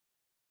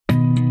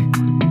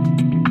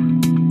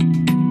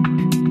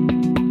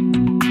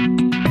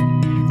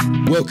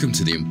Welcome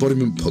to the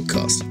Embodiment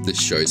Podcast. This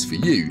show is for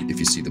you if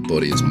you see the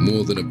body as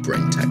more than a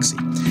brain taxi.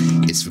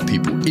 It's for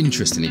people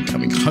interested in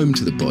coming home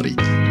to the body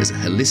as a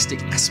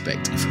holistic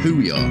aspect of who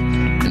we are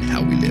and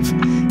how we live.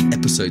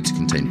 Episodes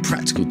contain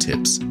practical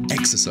tips,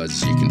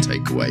 exercises you can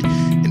take away,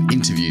 and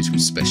interviews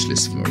with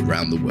specialists from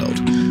around the world.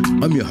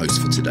 I'm your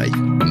host for today,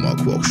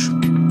 Mark Walsh.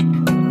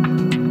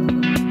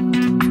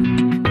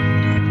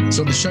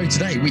 So on the show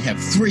today, we have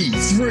three,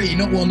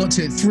 not one, not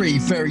two, three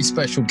very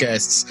special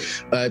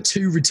guests,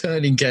 two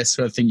returning guests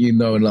who I think you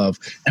know and love,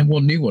 and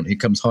one new one who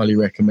comes highly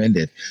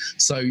recommended.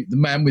 So the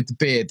man with the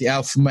beard, the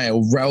alpha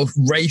male,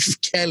 Rafe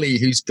Kelly,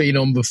 who's been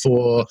on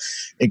before,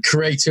 a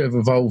creator of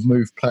Evolve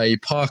Move Play,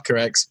 parkour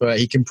expert.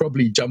 He can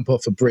probably jump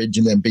off a bridge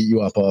and then beat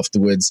you up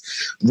afterwards.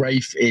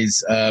 Rafe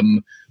is...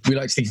 we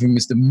like to think of him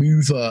as the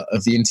mover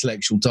of the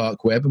intellectual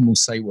dark web, and we'll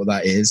say what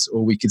that is,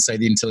 or we could say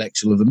the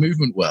intellectual of the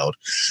movement world.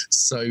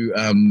 So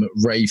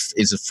Rafe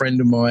is a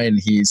friend of mine.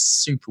 He is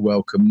super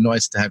welcome.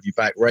 Nice to have you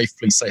back. Rafe,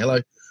 please say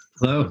hello.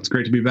 Hello, it's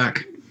great to be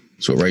back.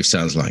 That's what Rafe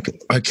sounds like.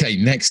 Okay,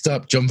 next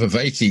up, John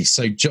Vervaeke.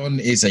 So John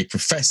is a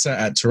professor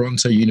at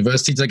Toronto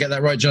University. Did I get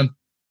that right, John?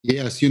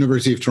 Yes,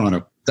 University of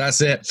Toronto. That's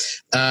it.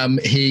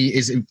 He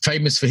is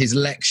famous for his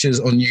lectures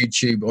on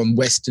YouTube on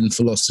Western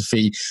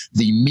philosophy,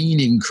 the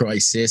meaning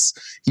crisis.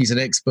 He's an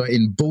expert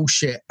in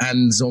bullshit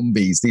and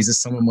zombies. These are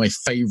some of my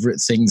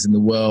favorite things in the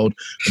world.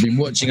 I've been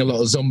watching a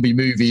lot of zombie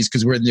movies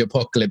because we're in the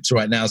apocalypse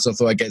right now, so I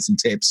thought I'd get some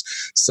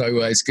tips.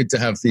 So it's good to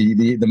have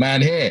the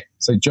man here.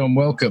 So John,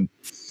 welcome.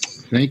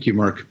 Thank you,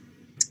 Mark.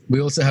 We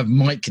also have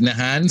Mike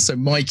Nahan. So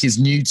Mike is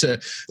new to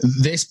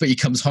this, but he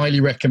comes highly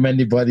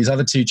recommended by these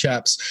other two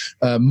chaps,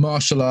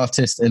 martial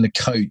artist and a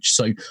coach.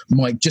 So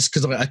Mike, just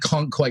because I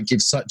can't quite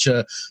give such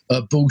a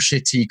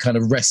bullshitty kind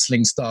of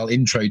wrestling style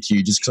intro to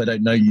you, just because I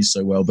don't know you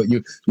so well, but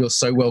you're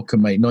so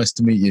welcome, mate. Nice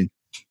to meet you.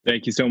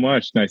 Thank you so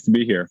much. Nice to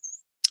be here.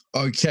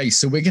 Okay,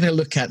 so we're going to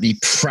look at the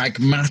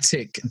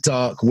pragmatic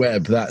dark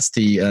web. That's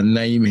the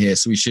name here.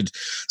 So we should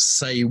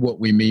say what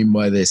we mean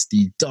by this.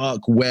 The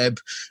dark web.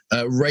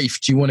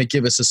 Rafe, do you want to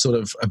give us a sort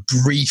of a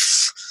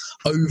brief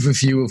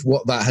overview of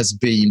what that has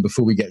been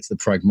before we get to the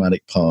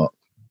pragmatic part?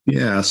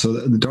 Yeah, so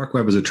the dark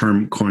web is a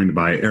term coined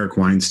by Eric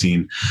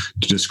Weinstein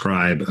to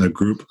describe a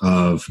group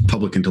of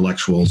public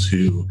intellectuals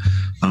who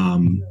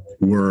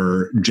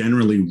were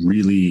generally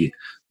really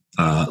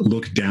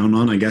looked down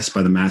on, I guess,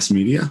 by the mass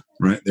media,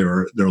 right? There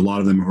are a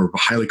lot of them who are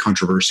highly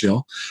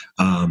controversial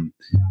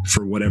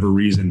for whatever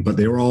reason, but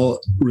they were all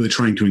really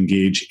trying to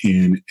engage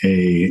in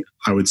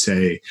I would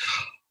say,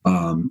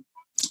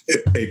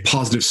 a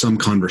positive sum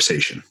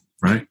conversation,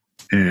 right?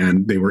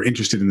 And they were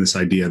interested in this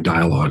idea of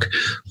dialogue.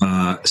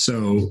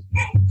 So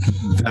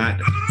that,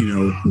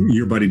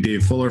 your buddy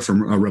Dave Fuller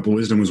from Rebel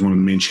Wisdom was one of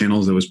the main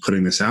channels that was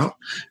putting this out.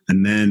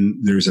 And then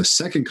there's a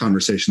second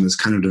conversation that's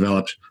kind of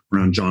developed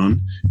around John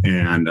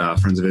and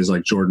friends of his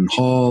like Jordan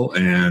Hall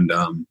and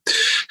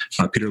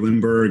Peter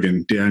Lindbergh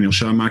and Daniel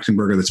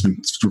Shaw-Machtenberger that's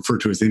been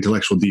referred to as the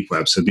intellectual deep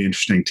web. So it'd be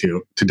interesting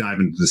to dive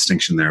into the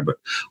distinction there. But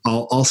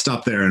I'll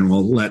stop there and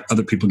we'll let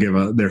other people give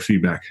their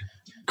feedback.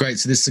 Great.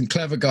 So there's some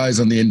clever guys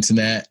on the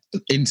internet,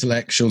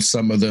 intellectuals,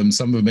 some of them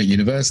at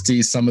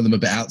universities, some of them a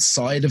bit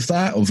outside of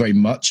that or very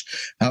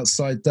much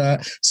outside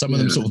that. Some of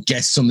them sort of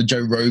guests on the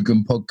Joe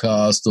Rogan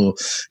podcast or,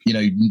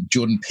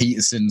 Jordan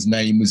Peterson's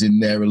name was in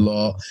there a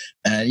lot.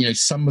 And,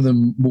 some of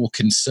them more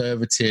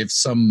conservative,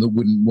 some that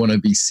wouldn't want to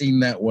be seen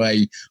that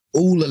way,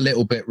 all a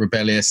little bit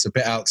rebellious, a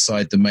bit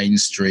outside the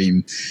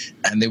mainstream.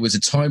 And there was a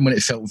time when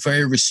it felt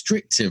very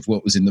restrictive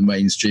what was in the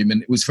mainstream.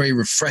 And it was very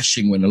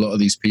refreshing when a lot of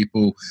these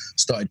people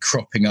started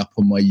cropping up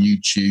on my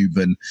YouTube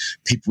and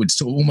people would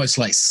sort of almost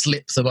like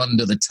slip them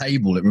under the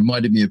table. It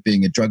reminded me of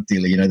being a drug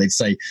dealer. They'd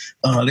say,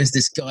 oh, there's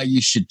this guy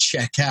you should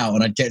check out.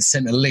 And I'd get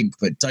sent a link,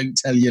 but don't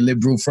tell your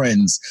liberal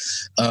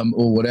friends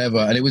or whatever.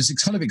 And it was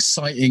kind of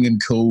exciting and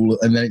cool.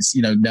 And then it's,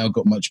 now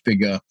got much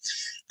bigger.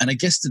 And I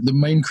guess that the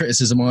main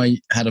criticism I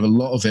had of a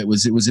lot of it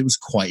was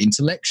quite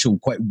intellectual,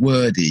 quite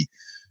wordy.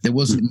 There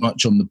wasn't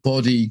much on the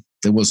body.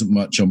 There wasn't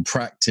much on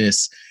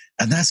practice.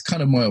 And that's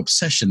kind of my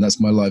obsession.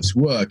 That's my life's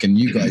work, and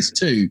you guys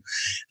too.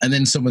 And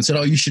then someone said,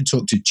 oh, you should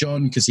talk to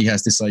John because he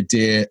has this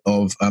idea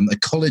of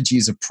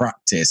ecologies of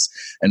practice.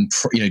 And,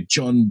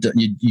 John,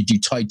 you do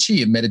Tai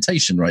Chi and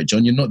meditation, right,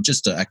 John? You're not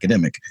just an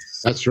academic.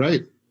 That's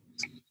right.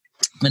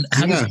 And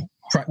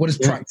what does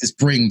practice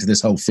bring to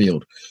this whole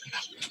field?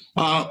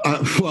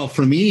 Well,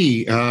 for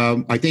me,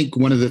 I think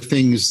one of the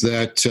things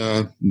that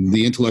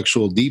the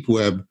intellectual deep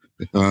web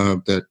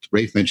that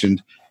Rafe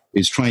mentioned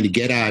is trying to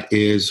get at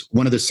is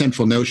one of the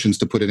central notions,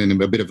 to put it in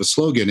a bit of a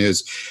slogan,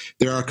 is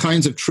there are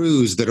kinds of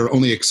truths that are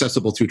only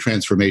accessible through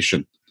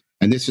transformation.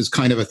 And this is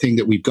kind of a thing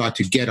that we've got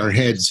to get our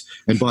heads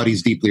and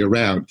bodies deeply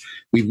around.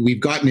 We've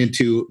gotten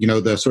into,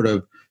 the sort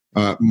of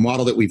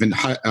model that we've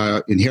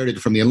inherited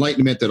from the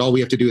Enlightenment, that all we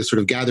have to do is sort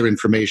of gather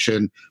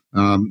information,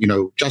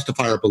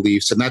 justify our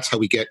beliefs, and that's how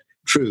we get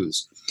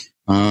truths.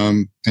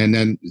 And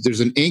then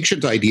there's an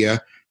ancient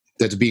idea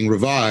that's being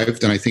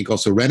revived, and I think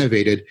also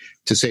renovated,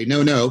 to say,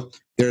 no,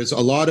 there's a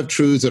lot of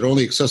truths that are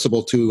only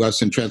accessible to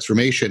us in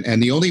transformation,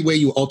 and the only way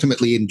you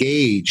ultimately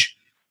engage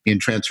in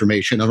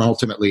transformation and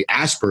ultimately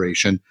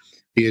aspiration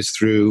is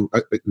through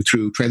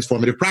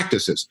transformative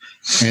practices.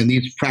 And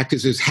these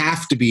practices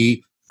have to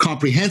be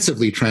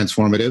comprehensively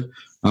transformative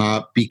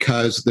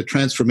because the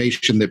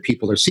transformation that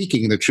people are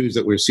seeking and the truths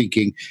that we're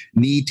seeking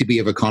need to be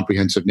of a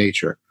comprehensive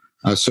nature.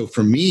 So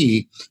for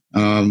me,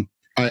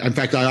 in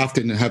fact, I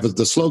often have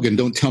the slogan,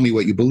 don't tell me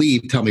what you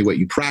believe, tell me what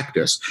you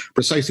practice,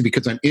 precisely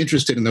because I'm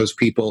interested in those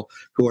people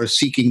who are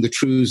seeking the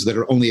truths that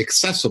are only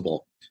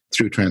accessible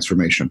through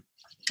transformation.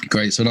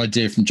 Great. So an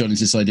idea from John is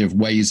this idea of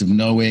ways of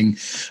knowing.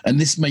 And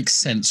this makes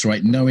sense,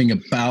 right? Knowing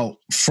about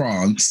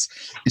France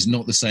is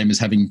not the same as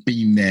having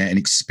been there and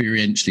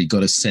experientially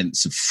got a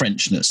sense of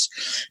Frenchness,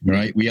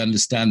 right? We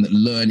understand that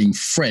learning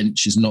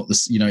French is not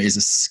this, is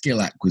a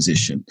skill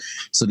acquisition.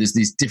 So there's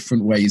these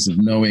different ways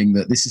of knowing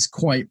that this is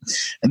quite,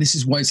 and this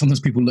is why sometimes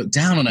people look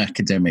down on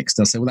academics.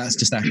 They'll say, well, that's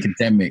just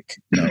academic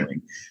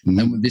knowing. Mm-hmm.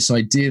 And with this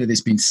idea that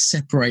it's been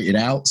separated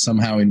out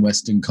somehow in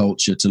Western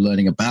culture to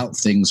learning about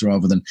things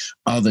rather than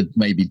other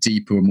maybe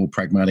deeper or more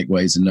pragmatic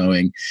ways of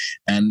knowing.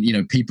 And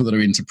people that are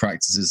into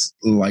practices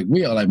like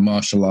we are, like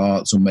martial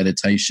arts or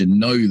meditation,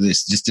 know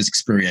this just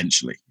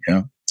experientially.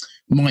 Yeah,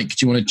 Mike,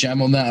 do you want to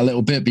jam on that a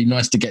little bit? It'd be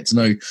nice to get to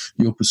know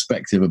your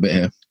perspective a bit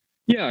here.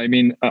 Yeah, I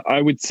mean,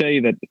 I would say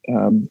that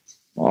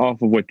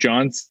off of what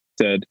John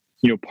said,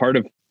 part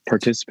of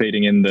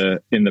participating in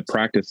the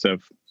practice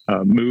of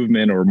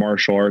movement or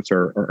martial arts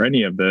or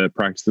any of the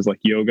practices like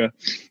yoga,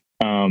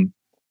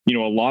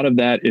 a lot of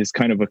that is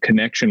kind of a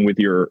connection with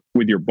your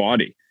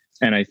body.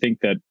 And I think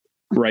that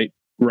right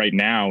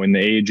now in the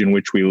age in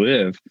which we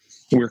live,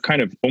 we're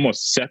kind of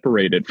almost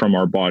separated from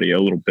our body a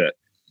little bit.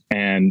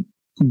 And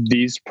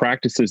these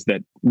practices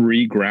that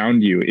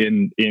reground you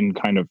in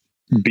kind of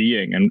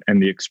being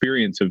and the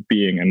experience of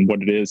being and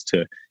what it is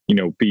to,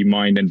 be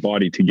mind and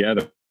body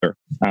together,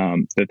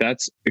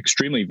 that's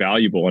extremely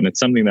valuable. And it's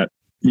something that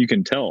you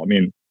can tell. I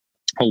mean,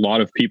 a lot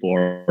of people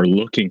are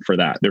looking for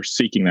that. They're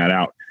seeking that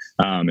out.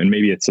 And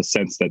maybe it's a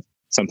sense that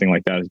something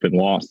like that has been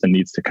lost and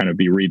needs to kind of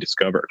be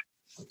rediscovered.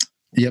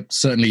 Yep,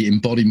 certainly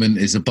embodiment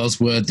is a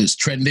buzzword that's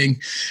trending,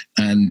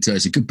 and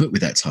it's a good book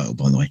with that title,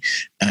 by the way.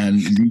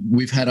 And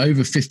we've had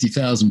over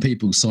 50,000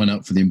 people sign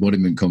up for the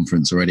Embodiment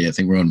Conference already. I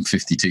think we're on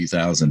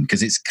 52,000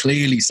 because it's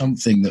clearly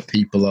something that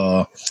people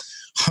are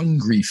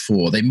hungry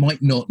for. They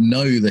might not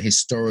know the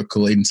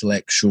historical,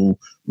 intellectual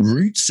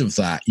roots of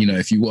that.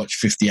 If you watch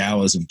 50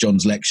 hours of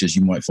John's lectures,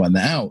 you might find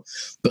that out.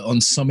 But on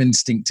some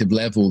instinctive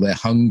level, they're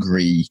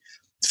hungry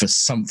for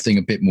something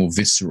a bit more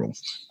visceral.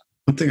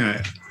 One thing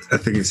I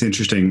think is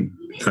interesting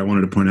that I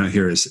wanted to point out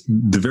here is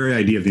the very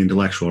idea of the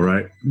intellectual,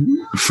 right?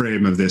 The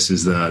frame of this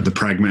is the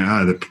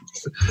pragmatic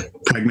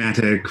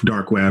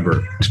dark web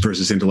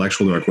versus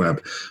intellectual dark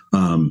web.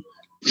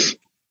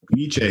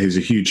 Nietzsche, who's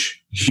a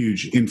huge,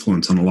 huge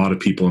influence on a lot of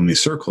people in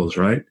these circles,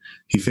 right?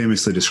 He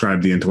famously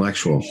described the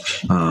intellectual,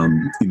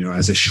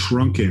 as a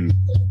shrunken,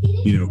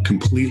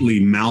 completely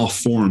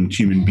malformed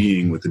human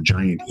being with a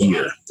giant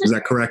ear. Is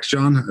that correct,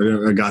 John?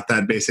 I got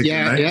that basically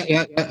right?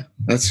 Yeah.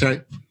 That's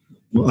right.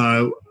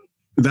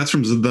 That's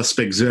from Thus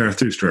Spake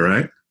Zarathustra,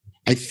 right?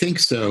 I think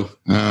so.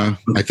 I'd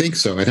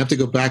have to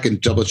go back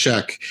and double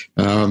check.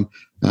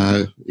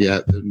 I've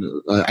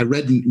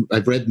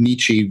read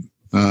Nietzsche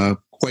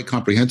quite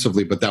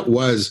comprehensively, but that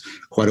was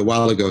quite a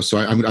while ago. So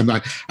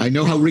I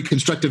know how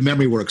reconstructive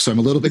memory works, so I'm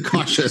a little bit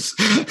cautious.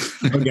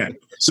 Okay.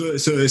 So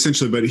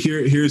essentially, but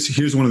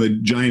here's one of the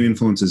giant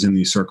influences in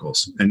these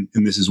circles, and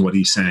this is what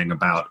he's saying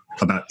about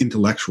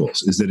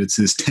intellectuals, is that it's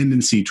this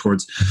tendency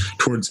towards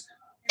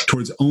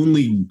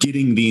only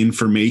getting the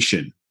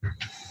information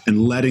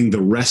and letting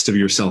the rest of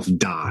yourself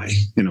die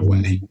in a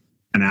way,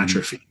 an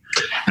atrophy.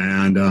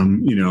 And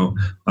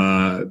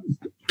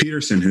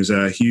Peterson, who's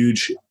a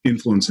huge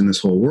influence in this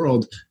whole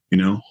world,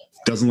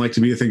 doesn't like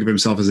to think of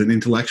himself as an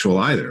intellectual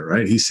either,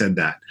 right? He said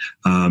that.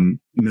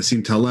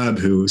 Nassim Taleb,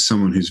 who is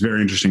someone who's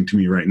very interesting to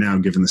me right now,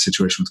 given the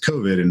situation with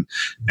COVID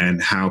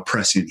and how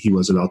prescient he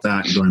was about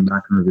that, and going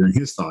back and reviewing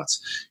his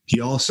thoughts, he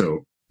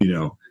also,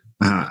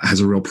 has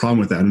a real problem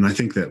with that. And I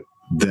think that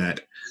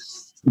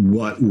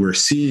what we're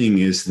seeing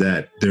is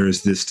that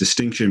there's this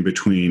distinction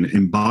between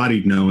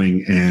embodied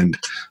knowing and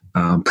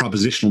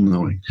propositional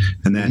knowing,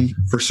 and that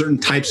for certain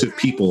types of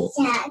people,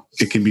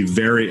 it can be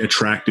very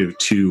attractive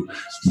to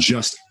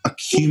just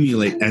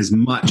accumulate as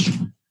much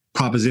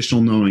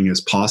propositional knowing as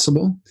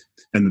possible.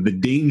 And the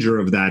danger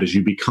of that is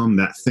you become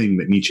that thing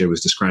that Nietzsche was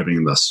describing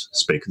in Thus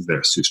Spake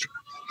Zarathustra.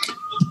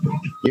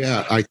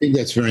 Yeah, I think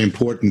that's very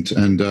important.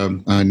 And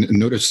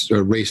notice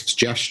Rafe's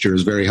gesture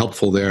is very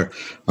helpful there.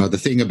 The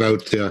thing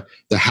about the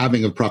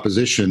having of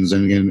propositions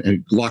and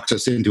it locks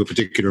us into a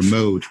particular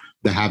mode,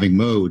 the having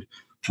mode.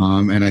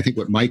 And I think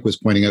what Mike was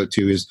pointing out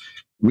too is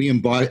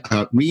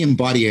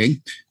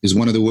re-embodying is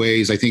one of the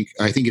ways. I think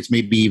it's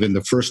maybe even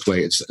the first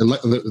way.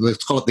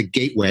 Let's call it the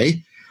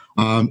gateway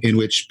in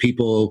which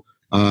people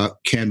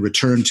can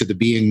return to the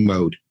being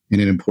mode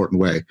in an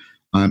important way.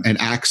 and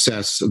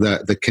access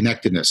the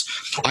connectedness.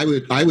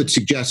 I would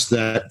suggest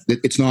that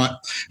it's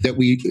not that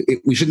we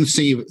shouldn't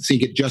see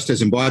it just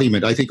as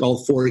embodiment. I think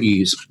all 4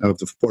 E's of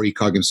the 4E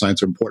cognitive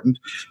science are important,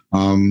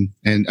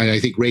 and I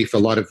think, Rafe, a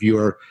lot of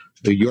your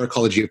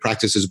ecology of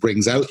practices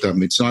brings out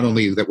them. It's not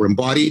only that we're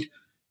embodied,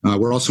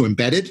 we're also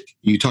embedded.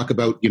 You talk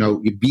about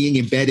being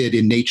embedded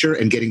in nature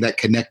and getting that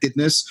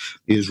connectedness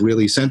is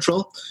really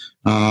central.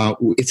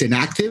 It's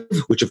inactive,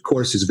 which of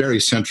course is very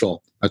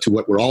central to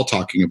what we're all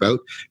talking about,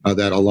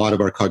 that a lot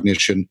of our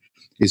cognition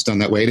is done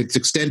that way. And it's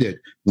extended.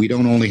 We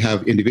don't only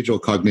have individual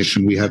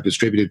cognition, we have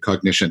distributed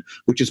cognition,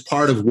 which is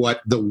part of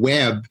what the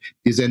web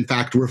is in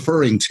fact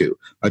referring to,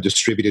 a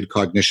distributed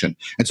cognition.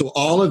 And so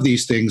all of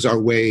these things are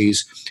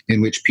ways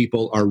in which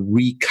people are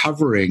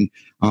recovering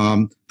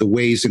the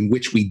ways in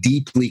which we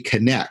deeply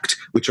connect,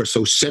 which are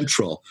so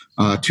central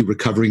to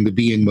recovering the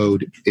being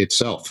mode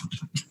itself.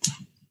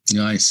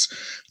 Nice.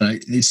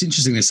 It's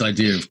interesting, this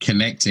idea of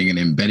connecting and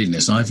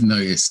embeddedness. I've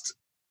noticed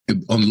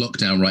on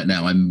lockdown right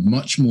now, I'm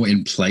much more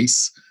in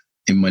place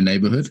in my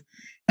neighborhood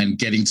and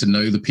getting to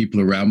know the people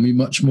around me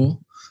much more.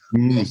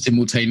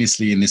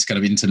 Simultaneously in this kind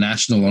of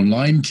international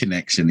online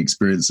connection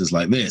experiences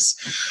like this,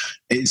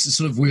 it's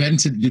sort of, we've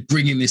entered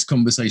bringing this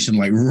conversation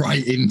like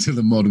right into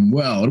the modern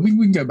world. We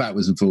can go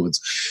backwards and forwards.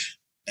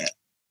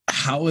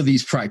 How are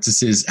these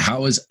practices,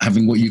 how is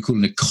having what you call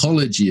an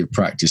ecology of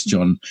practice,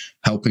 John,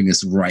 helping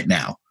us right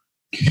now?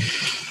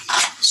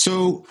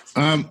 So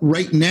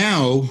right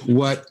now,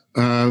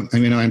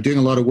 I'm doing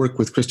a lot of work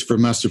with Christopher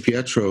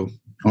Mastropietro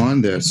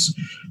on this.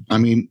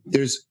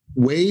 There's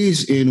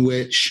ways in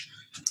which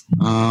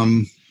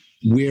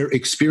we're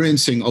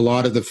experiencing a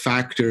lot of the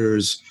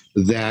factors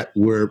that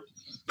were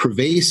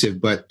pervasive,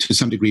 but to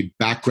some degree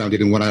backgrounded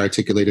in what I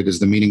articulated as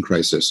the meaning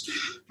crisis.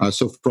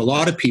 So for a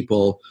lot of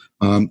people,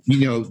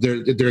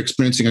 they're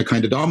experiencing a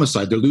kind of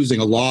democide. They're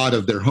losing a lot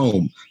of their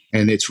home,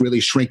 and it's really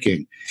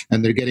shrinking.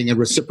 And they're getting a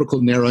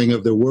reciprocal narrowing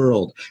of their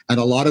world. And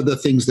a lot of the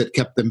things that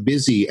kept them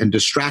busy and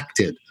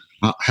distracted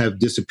have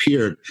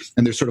disappeared.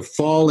 And they're sort of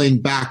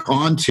falling back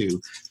onto,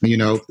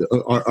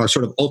 our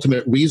sort of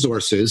ultimate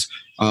resources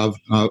of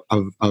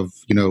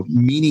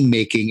meaning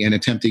making and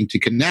attempting to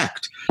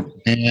connect.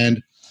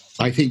 And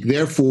I think,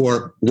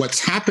 therefore,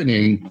 what's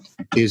happening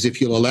is, if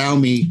you'll allow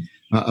me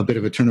a bit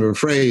of a turn of a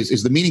phrase,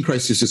 is the meaning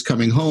crisis is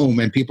coming home,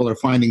 and people are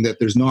finding that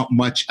there's not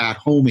much at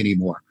home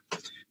anymore.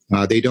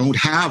 They don't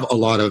have a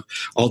lot of,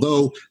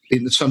 although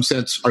in some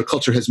sense our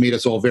culture has made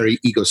us all very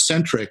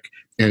egocentric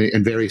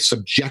and very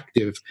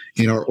subjective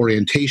in our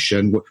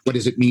orientation. What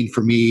does it mean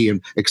for me,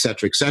 and et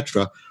cetera, et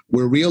cetera.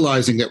 We're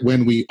realizing that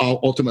when we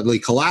ultimately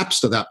collapse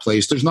to that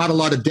place, there's not a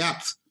lot of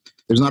depth.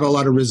 There's not a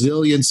lot of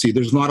resiliency.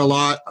 There's not a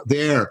lot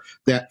there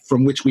that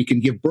from which we can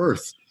give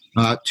birth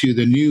to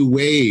the new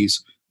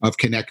ways of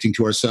connecting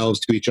to ourselves,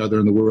 to each other,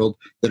 in the world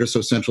that are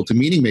so central to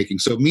meaning making.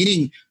 So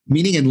meaning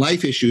and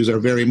life issues are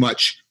very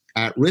much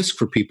at risk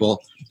for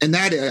people. And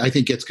that, I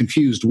think, gets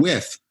confused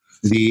with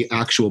the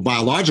actual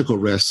biological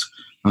risk,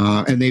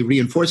 and they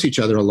reinforce each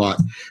other a lot.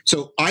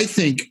 So I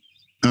think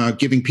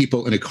giving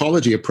people an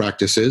ecology of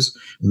practices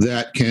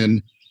that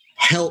can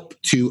help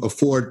to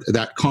afford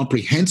that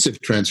comprehensive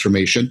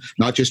transformation,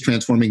 not just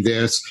transforming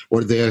this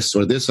or this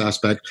or this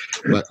aspect,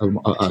 but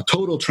a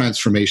total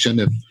transformation,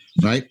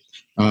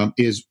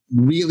 is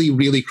really,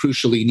 really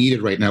crucially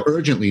needed right now,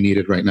 urgently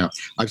needed right now.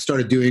 I've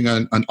started doing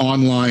an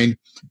online,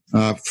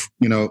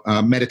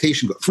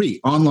 meditation,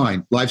 free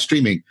online live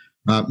streaming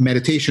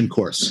meditation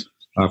course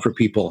for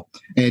people.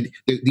 And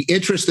the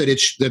interest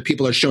that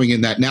people are showing in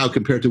that now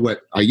compared to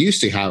what I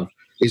used to have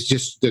is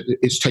just,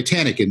 it's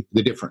titanic in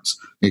the difference.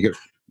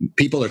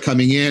 People are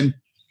coming in.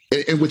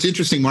 And what's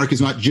interesting, Mark,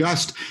 is not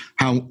just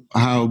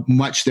how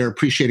much they're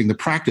appreciating the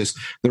practice,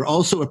 they're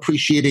also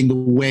appreciating the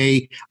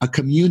way a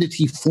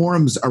community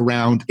forms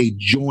around a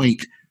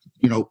joint,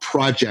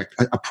 project,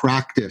 a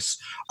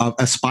practice of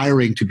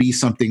aspiring to be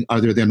something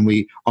other than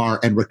we are,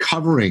 and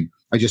recovering.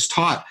 I just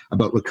taught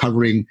about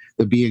recovering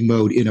the being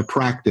mode in a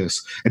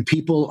practice. And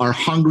people are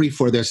hungry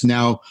for this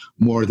now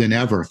more than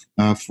ever,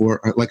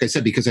 like I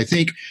said, because I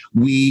think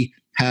we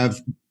have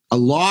a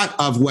lot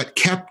of what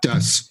kept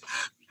us,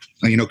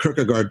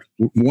 Kierkegaard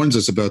warns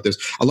us about this.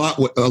 A lot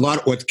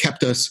of what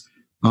kept us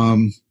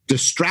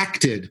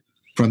distracted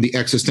from the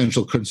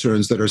existential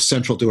concerns that are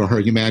central to our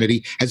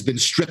humanity has been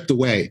stripped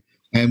away,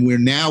 and we're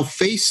now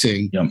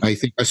facing, I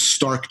think, a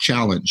stark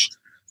challenge.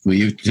 Well,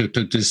 you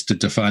took just to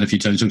define a few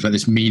times, talked about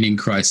this meaning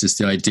crisis,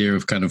 the idea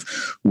of kind of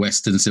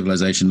Western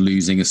civilization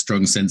losing a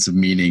strong sense of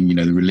meaning,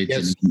 the religion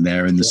isn't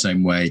there in the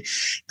same way,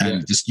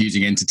 and just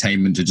using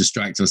entertainment to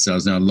distract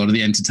ourselves. Now, a lot of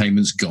the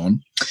entertainment's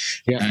gone,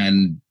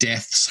 and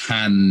death's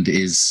hand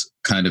is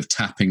kind of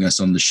tapping us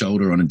on the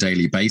shoulder on a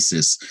daily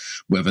basis,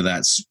 whether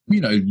that's,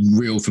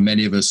 real for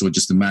many of us, or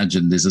just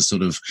imagine there's a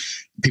sort of,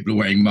 people are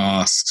wearing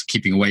masks,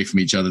 keeping away from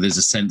each other. There's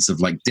a sense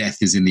of like death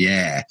is in the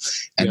air,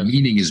 and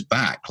meaning is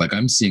back. Like,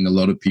 I'm seeing a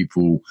lot of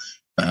people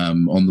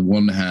on the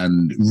one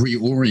hand,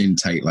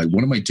 reorientate, like,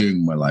 what am I doing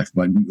in my life?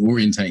 Am I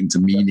orientating to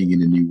meaning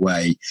in a new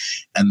way?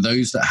 And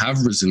those that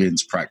have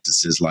resilience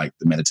practices like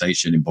the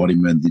meditation,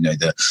 embodiment,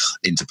 the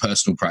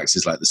interpersonal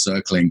practices like the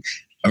circling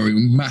are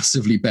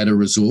massively better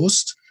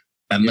resourced.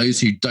 And those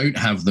who don't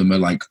have them are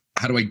like,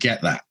 how do I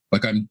get that?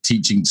 Like, I'm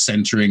teaching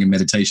centering and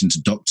meditation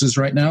to doctors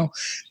right now.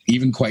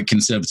 Even quite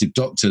conservative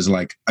doctors are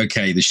like,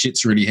 okay, the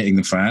shit's really hitting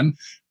the fan.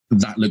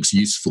 That looks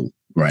useful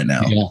right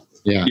now.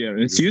 Yeah,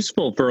 it's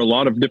useful for a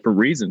lot of different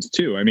reasons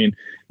too. I mean,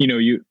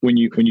 when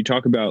you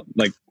talk about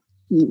like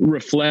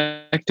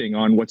reflecting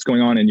on what's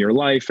going on in your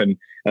life, and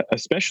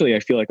especially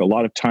I feel like a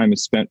lot of time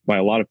is spent by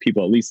a lot of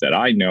people, at least that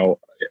I know,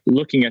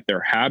 looking at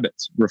their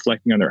habits,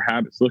 reflecting on their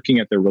habits, looking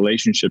at their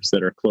relationships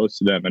that are close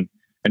to them,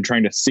 and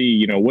trying to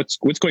see,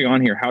 what's going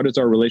on here. How does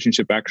our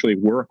relationship actually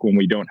work when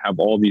we don't have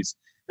all these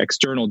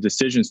external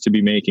decisions to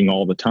be making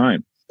all the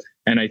time?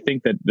 And I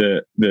think that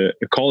the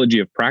ecology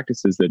of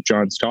practices that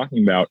John's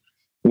talking about,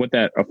 what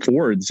that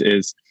affords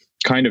is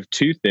kind of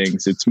two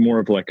things. It's more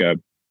of like a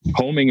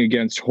homing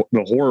against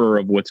the horror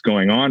of what's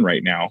going on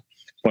right now,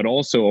 but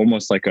also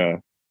almost like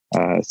a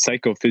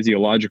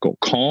psychophysiological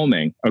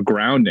calming, a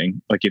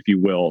grounding, like, if you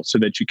will, so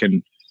that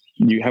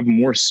you have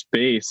more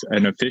space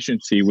and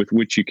efficiency with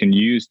which you can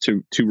use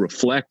to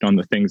reflect on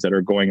the things that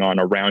are going on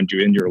around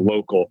you in your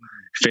local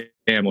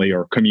family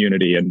or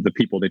community and the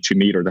people that you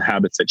meet or the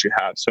habits that you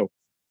have. So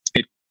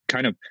it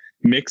kind of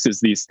mixes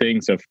these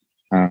things of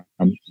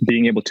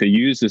being able to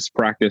use this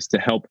practice to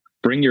help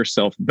bring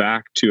yourself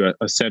back to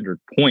a centered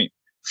point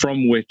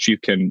from which you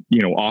can,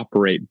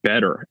 operate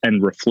better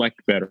and reflect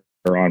better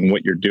on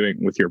what you're doing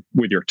with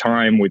your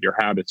time, with your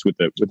habits, with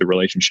the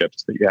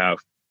relationships that you have.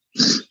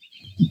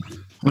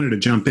 I wanted to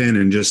jump in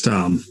and just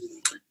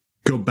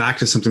go back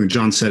to something that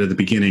John said at the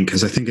beginning,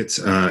 because I think it's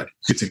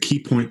a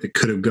key point that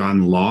could have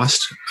gotten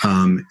lost,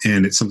 and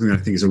it's something that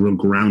I think is a real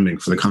grounding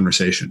for the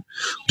conversation,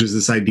 which is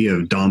this idea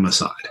of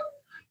domicide.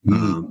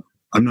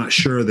 I'm not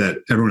sure that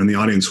everyone in the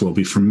audience will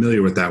be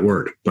familiar with that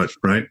word, but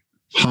right,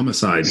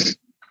 homicide,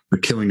 the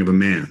killing of a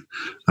man,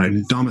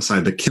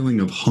 domicide, the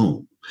killing of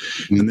home.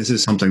 And this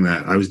is something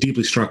that I was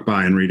deeply struck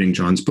by in reading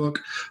John's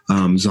book,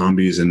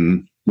 Zombies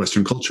in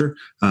Western Culture,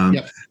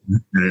 and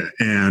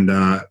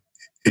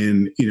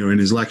in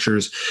his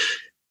lectures.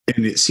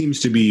 And it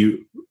seems to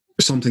be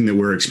something that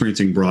we're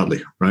experiencing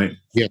broadly, right?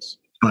 Yes.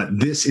 But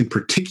this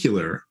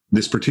particular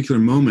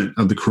moment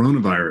of the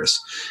coronavirus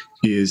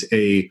is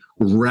a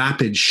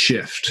rapid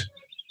shift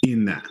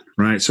in that,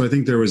 right? So I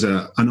think there was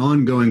an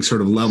ongoing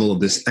sort of level of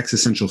this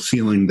existential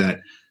feeling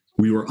that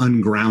we were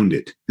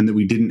ungrounded and that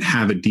we didn't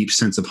have a deep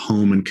sense of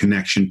home and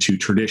connection to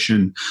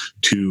tradition,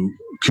 to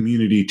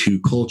community, to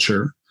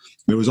culture.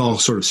 It was all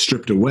sort of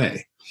stripped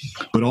away.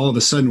 But all of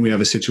a sudden we have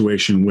a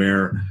situation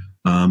where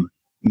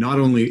not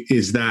only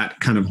is that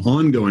kind of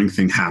ongoing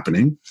thing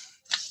happening,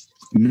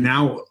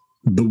 now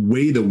the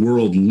way the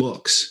world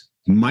looks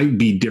might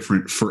be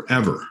different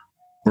forever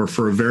or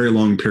for a very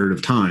long period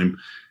of time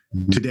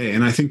today.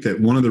 And I think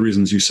that one of the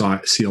reasons you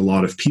see a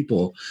lot of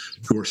people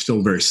who are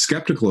still very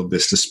skeptical of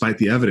this, despite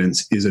the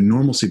evidence, is a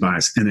normalcy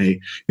bias and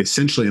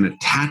essentially an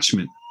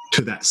attachment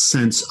to that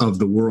sense of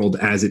the world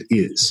as it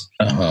is.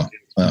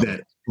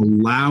 That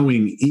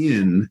allowing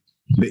in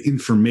the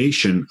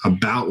information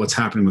about what's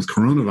happening with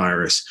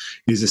coronavirus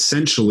is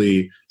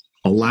essentially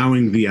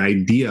allowing the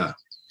idea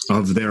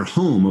of their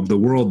home, of the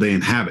world they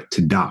inhabit,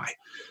 to die.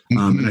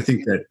 And I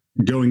think that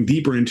going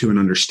deeper into and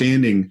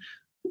understanding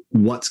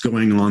what's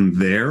going on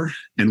there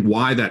and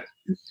why that,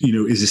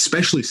 is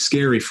especially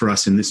scary for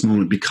us in this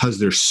moment, because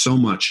there was so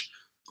much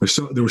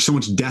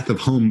death of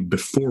home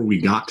before we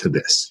got to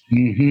this,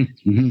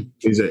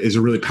 is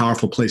a really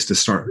powerful place to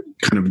start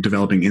kind of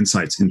developing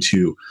insights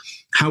into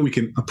how we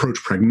can approach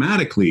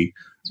pragmatically,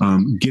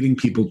 getting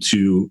people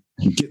to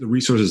get the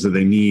resources that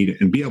they need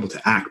and be able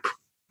to act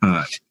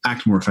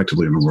more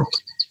effectively in the world.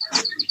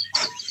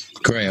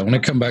 Great. I want to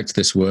come back to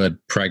this word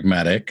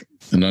pragmatic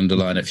and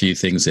underline a few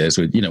things here.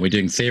 So, we're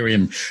doing theory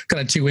and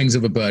kind of two wings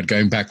of a bird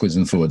going backwards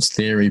and forwards,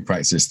 theory,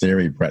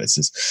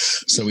 practices.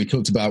 So we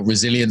talked about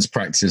resilience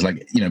practices,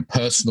 like,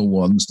 personal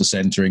ones, the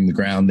centering, the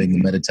grounding, the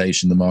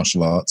meditation, the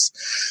martial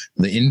arts,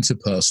 the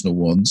interpersonal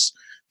ones.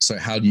 So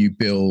how do you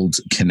build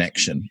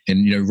connection?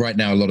 And, right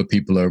now, a lot of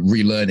people are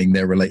relearning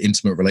their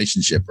intimate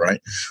relationship, right?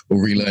 Or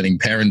relearning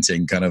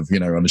parenting, kind of,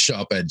 on the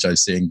sharp edge. I'm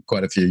seeing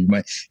quite a few. You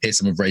might hear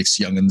some of Rafe's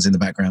young'uns in the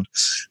background.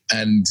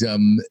 And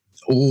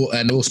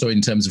also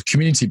in terms of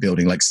community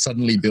building, like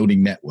suddenly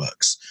building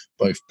networks,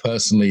 both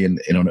personally and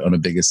on a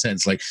bigger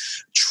sense, like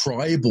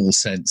tribal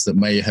sense that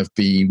may have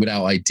been,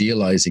 without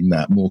idealizing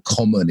that, more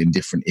common in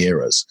different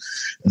eras.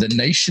 The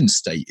nation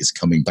state is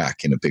coming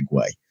back in a big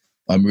way.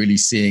 I'm really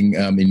seeing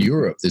in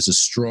Europe, there's a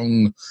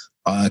strong,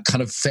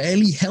 kind of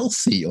fairly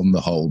healthy on the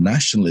whole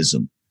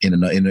nationalism in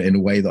a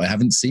way that I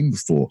haven't seen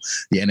before.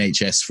 The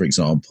NHS, for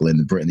example,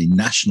 in Britain, the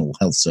National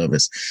Health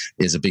Service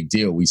is a big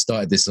deal. We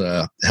started this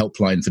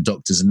helpline for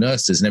doctors and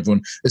nurses, and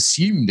everyone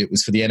assumed it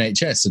was for the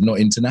NHS and not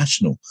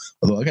international.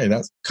 I thought, okay,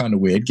 that's kind of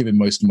weird, given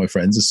most of my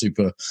friends are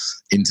super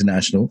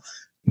international.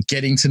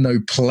 getting to know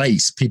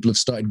place. People have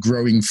started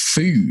growing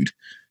food,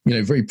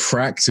 very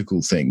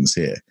practical things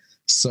here.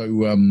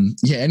 So,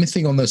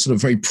 anything on the sort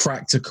of very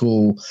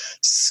practical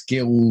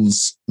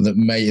skills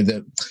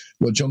that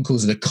what John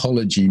calls an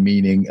ecology,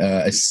 meaning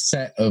a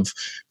set of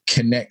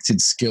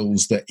connected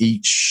skills that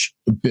each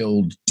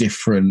build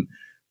different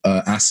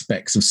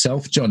aspects of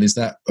self. John, is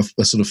that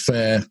a sort of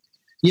fair?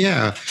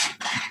 Yeah.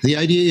 The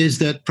idea is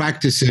that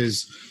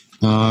practices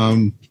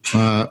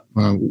have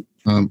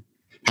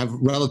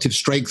relative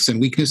strengths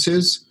and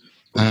weaknesses.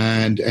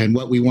 And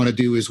what we want to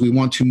do is we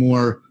want to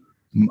more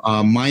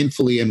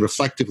mindfully and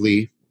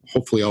reflectively,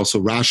 hopefully also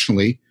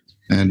rationally,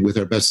 and with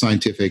our best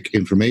scientific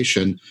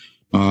information,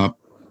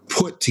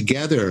 put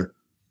together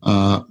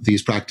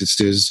these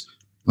practices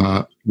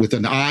with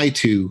an eye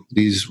to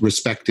these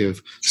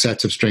respective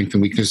sets of strengths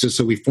and weaknesses.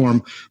 So we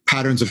form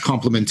patterns of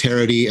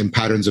complementarity and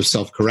patterns of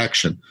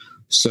self-correction,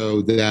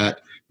 so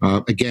that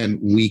again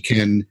we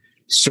can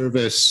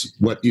service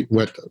what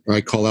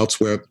I call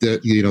elsewhere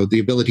the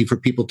ability for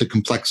people to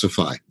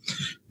complexify.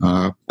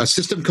 A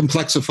system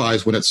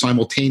complexifies when it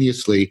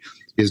simultaneously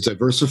is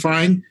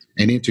diversifying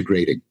and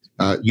integrating.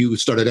 You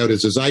started out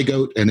as a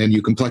zygote, and then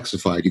you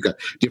complexified. You got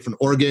different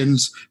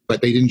organs,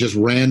 but they didn't just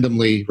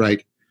randomly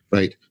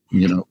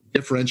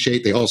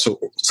differentiate. They also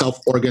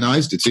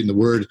self-organized. It's in the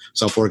word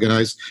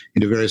self-organized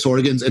into various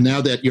organs. And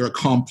now that you're a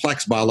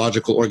complex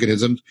biological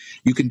organism,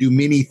 you can do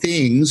many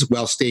things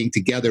while staying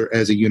together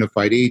as a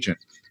unified agent.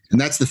 And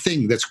that's the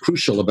thing that's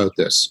crucial about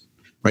this,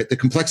 right? The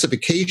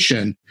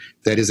complexification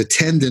that is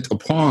attendant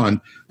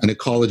upon an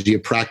ecology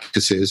of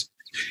practices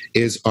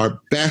is our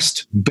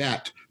best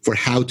bet for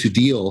how to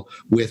deal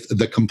with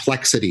the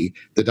complexity,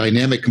 the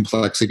dynamic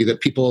complexity that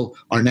people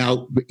are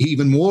now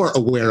even more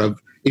aware of.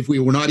 If we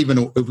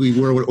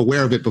were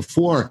aware of it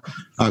before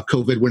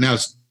COVID, we're now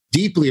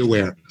deeply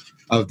aware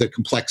of the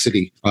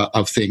complexity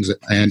of things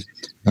and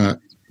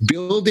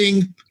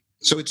building.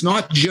 So it's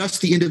not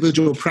just the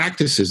individual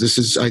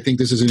practices. I think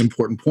this is an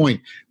important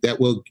point that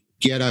will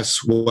get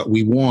us what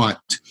we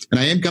want. And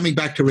I am coming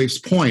back to Rafe's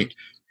point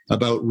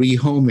about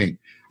rehoming.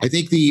 I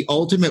think the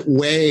ultimate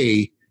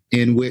way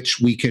in which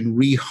we can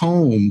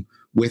rehome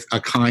with a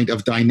kind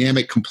of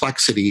dynamic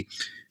complexity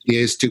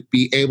is to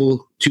be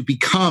able to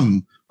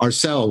become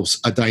ourselves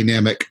a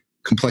dynamic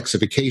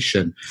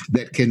complexification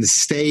that can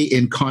stay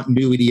in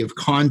continuity of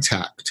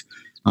contact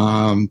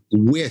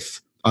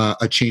with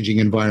a changing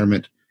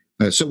environment.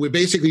 So we're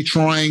basically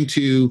trying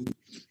to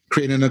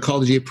create an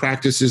ecology of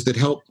practices that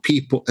help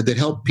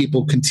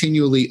people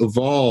continually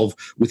evolve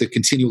with a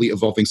continually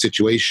evolving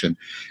situation.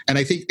 And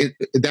I think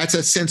that's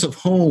a sense of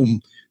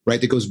home,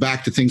 right, that goes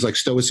back to things like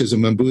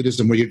Stoicism and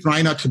Buddhism, where you're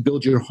trying not to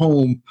build your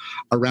home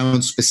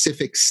around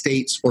specific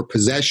states or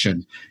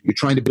possession. You're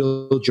trying to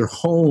build your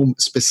home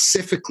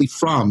specifically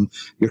from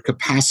your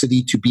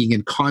capacity to being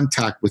in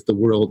contact with the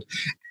world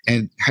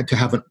and had to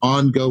have an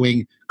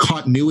ongoing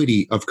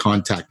continuity of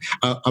contact,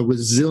 a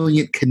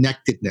resilient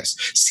connectedness,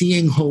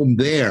 seeing home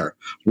there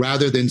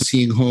rather than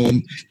seeing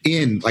home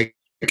in like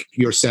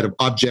your set of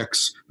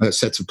objects,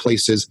 sets of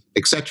places,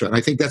 etc. And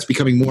I think that's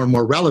becoming more and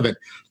more relevant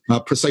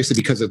precisely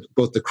because of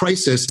both the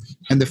crisis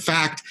and the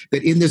fact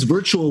that in this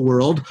virtual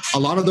world, a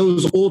lot of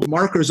those old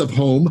markers of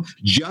home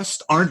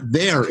just aren't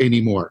there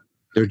anymore.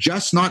 They're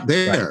just not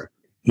there.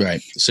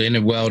 Right. So in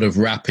a world of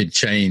rapid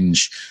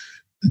change,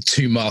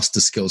 two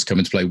master skills come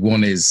into play.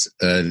 One is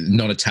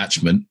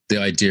non-attachment, the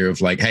idea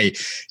of like, hey,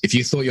 if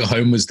you thought your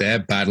home was there,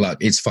 bad luck,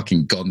 it's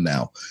fucking gone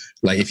now.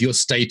 Like if your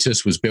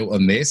status was built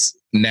on this,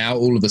 now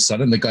all of a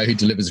sudden the guy who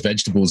delivers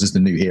vegetables is the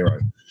new hero.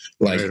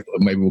 Like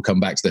maybe we'll come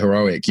back to the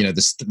heroic,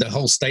 the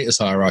whole status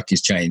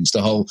hierarchy's changed.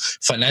 The whole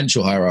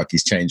financial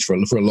hierarchy's changed for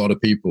a lot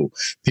of people.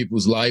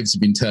 People's lives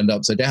have been turned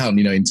upside down,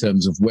 in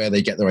terms of where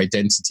they get their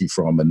identity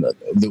from and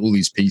all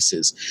these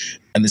pieces.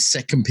 And the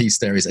second piece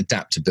there is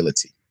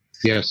adaptability.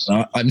 Yes.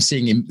 I'm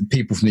seeing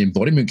people from the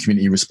embodiment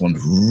community respond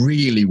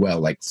really well,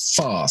 like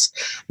fast,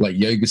 like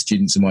yoga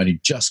students of mine who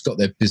just got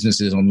their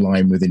businesses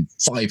online within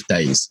 5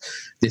 days.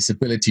 This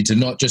ability to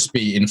not just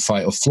be in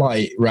fight or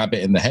flight,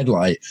 rabbit in the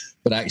headlight,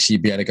 but actually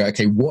be able to go,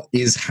 okay, what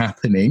is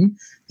happening?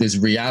 There's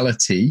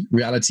reality.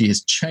 Reality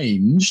has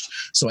changed.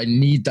 So I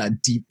need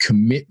that deep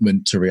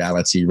commitment to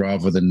reality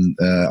rather than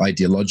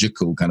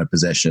ideological kind of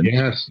possession.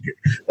 Yes.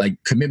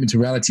 Like commitment to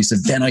reality. So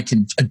then I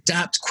can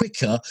adapt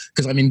quicker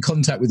because I'm in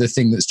contact with the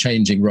thing that's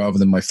changing rather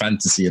than my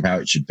fantasy of how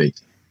it should be.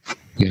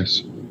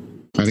 Yes.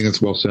 I think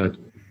that's well said.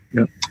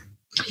 Yeah.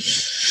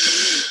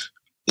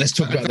 Let's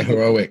talk about the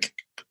heroic.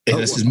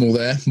 This is more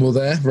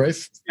there,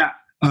 Rafe? Yeah.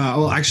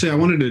 Well, actually, I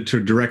wanted to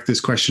direct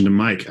this question to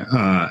Mike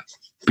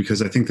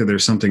because I think that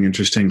there's something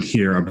interesting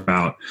here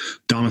about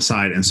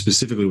democide and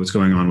specifically what's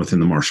going on within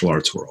the martial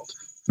arts world,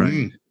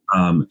 right?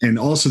 And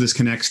also this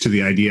connects to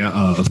the idea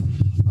of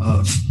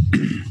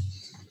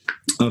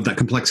that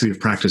complexity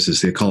of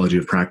practices, the ecology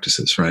of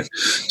practices, right?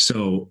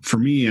 So for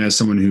me, as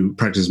someone who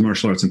practices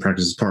martial arts and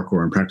practices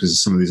parkour and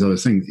practices some of these other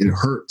things, it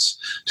hurts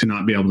to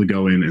not be able to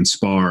go in and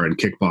spar and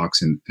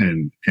kickbox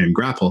and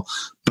grapple,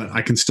 but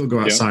I can still go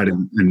outside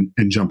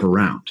and jump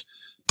around.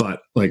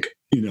 But like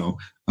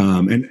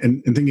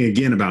and thinking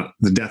again about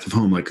the death of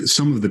home, like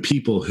some of the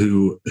people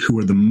who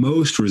were the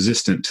most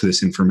resistant to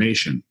this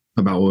information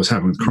about what was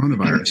happening with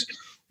coronavirus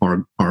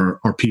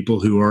are people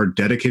who are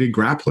dedicated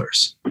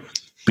grapplers,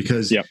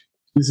 because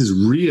this is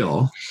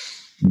real.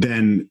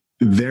 Then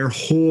their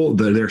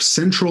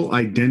central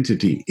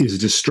identity is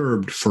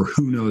disturbed for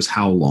who knows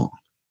how long.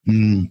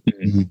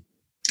 Mm-hmm.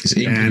 It's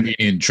an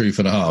inconvenient truth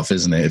and a half,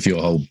 isn't it? If your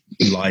whole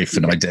life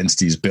and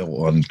identity is built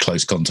on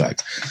close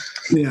contact.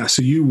 Yeah.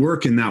 So you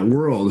work in that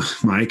world,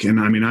 Mike, and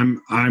I mean,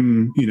 I'm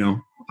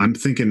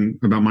thinking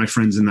about my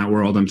friends in that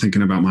world. I'm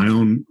thinking about my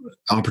own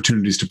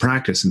opportunities to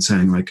practice and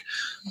saying, like,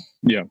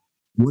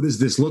 what does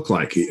this look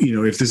like?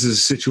 If this is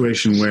a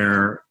situation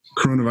where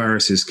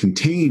coronavirus is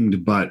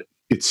contained, but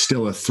it's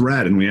still a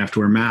threat and we have to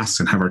wear masks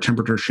and have our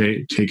temperature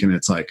taken,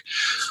 it's like,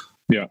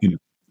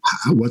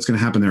 what's going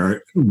to happen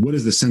there? What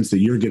is the sense that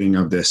you're getting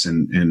of this,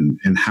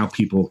 and how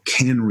people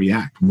can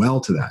react well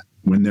to that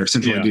when their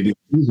central identity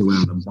is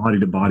around a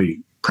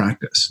body-to-body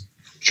practice?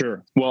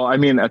 Sure. Well, I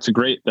mean, that's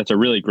a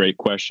really great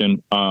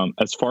question.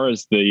 As far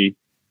as the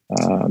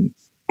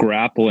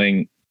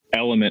grappling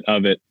element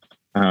of it,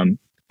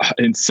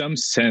 in some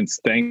sense,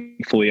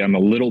 thankfully, I'm a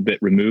little bit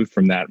removed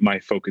from that. My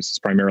focus is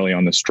primarily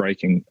on the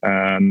striking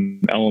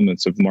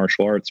elements of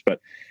martial arts, but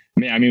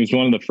I mean, it was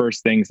one of the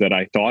first things that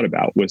I thought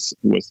about was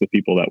the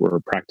people that were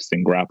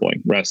practicing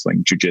grappling,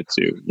 wrestling,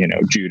 jujitsu,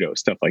 judo,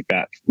 stuff like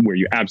that, where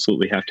you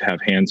absolutely have to have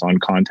hands-on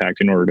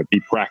contact in order to be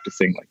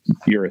practicing like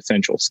your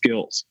essential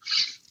skills.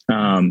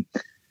 That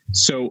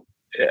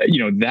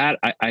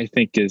I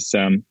think is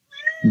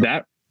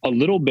that a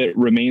little bit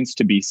remains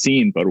to be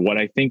seen. But what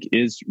I think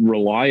is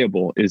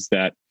reliable is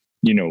that,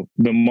 the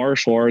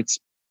martial arts,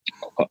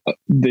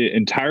 the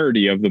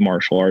entirety of the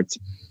martial arts,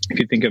 if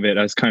you think of it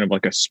as kind of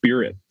like a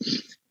spirit,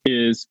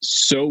 is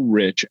so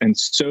rich and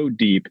so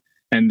deep.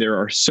 And there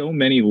are so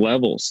many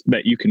levels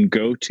that you can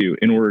go to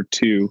in order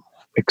to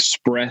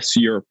express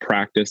your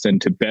practice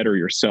and to better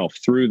yourself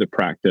through the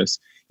practice,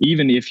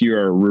 even if you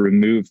are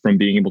removed from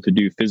being able to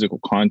do physical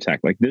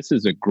contact. Like, this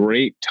is a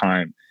great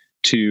time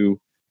to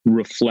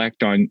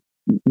reflect on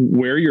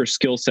where your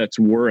skill sets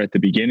were at the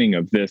beginning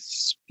of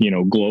this,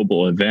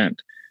 global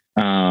event.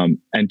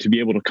 And to be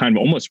able to kind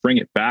of almost bring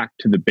it back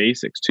to the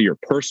basics, to your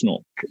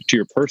personal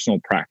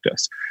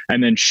practice,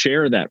 and then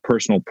share that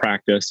personal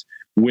practice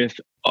with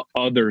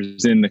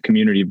others in the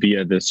community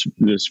via this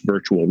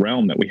virtual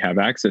realm that we have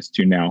access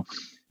to now.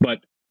 But,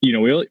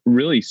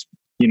 really,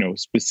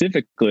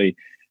 specifically,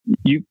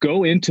 you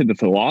go into the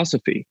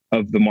philosophy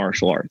of the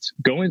martial arts.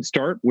 Go and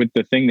start with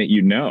the thing that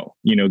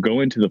go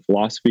into the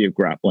philosophy of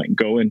grappling,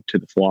 go into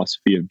the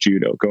philosophy of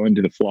judo, go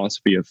into the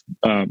philosophy of,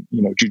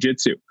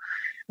 jujitsu.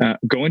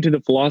 Go into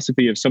the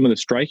philosophy of some of the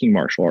striking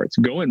martial arts.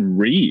 Go and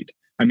read.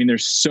 I mean,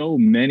 there's so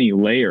many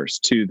layers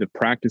to the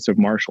practice of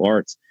martial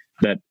arts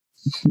that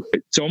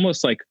it's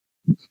almost like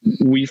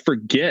we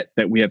forget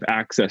that we have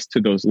access to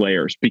those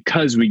layers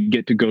because we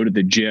get to go to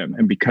the gym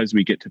and because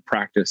we get to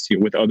practice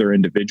with other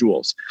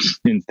individuals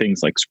in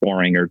things like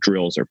sparring or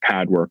drills or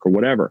pad work or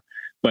whatever.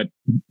 But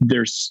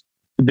there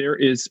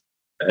is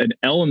an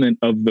element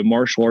of the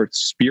martial arts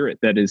spirit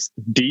that is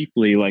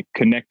deeply like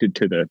connected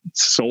to the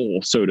soul,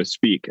 so to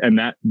speak. And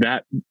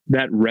that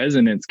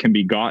resonance can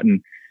be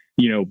gotten,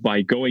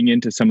 by going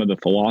into some of the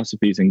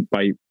philosophies and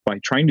by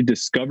trying to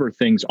discover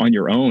things on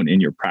your own in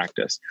your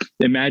practice.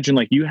 Imagine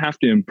like you have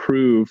to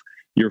improve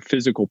your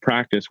physical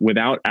practice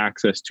without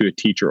access to a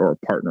teacher or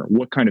a partner.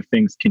 What kind of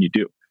things can you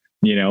do?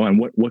 And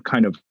what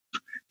kind of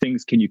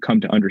things can you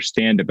come to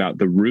understand about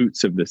the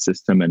roots of the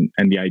system and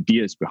the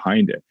ideas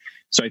behind it?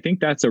 So I think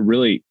that's a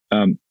really,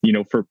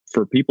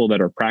 for people that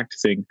are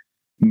practicing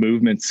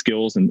movement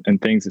skills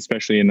and things,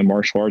 especially in the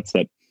martial arts,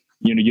 that,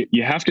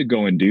 you have to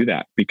go and do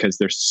that because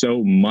there's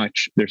so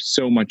much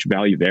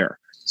value there.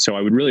 So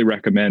I would really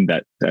recommend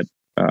that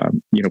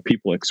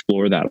people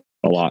explore that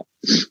a lot.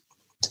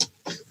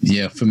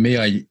 Yeah. For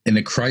me, in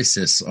a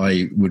crisis,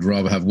 I would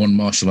rather have one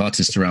martial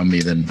artist around me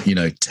than,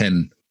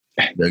 10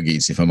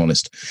 yogis, if I'm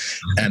honest.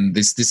 And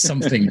there's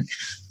something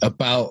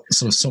about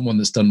sort of someone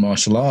that's done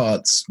martial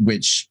arts,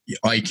 which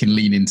I can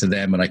lean into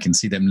them and I can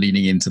see them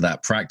leaning into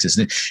that practice.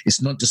 And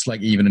it's not just like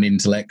even an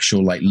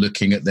intellectual, like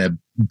looking at their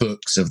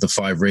books of the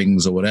 5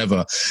 rings or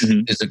whatever.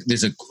 Mm-hmm.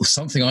 There's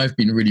something I've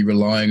been really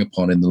relying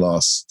upon in the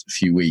last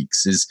few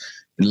weeks is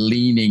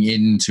leaning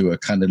into a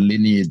kind of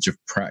lineage of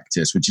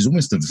practice, which is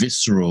almost a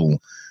visceral,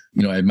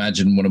 I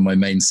imagine one of my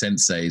main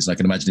senseis, I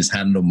can imagine his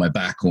hand on my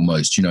back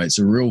almost, it's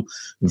a real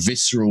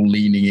visceral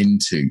leaning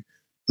into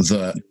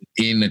that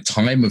in a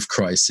time of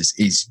crisis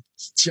is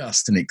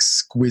just an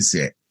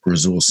exquisite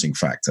resourcing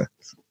factor.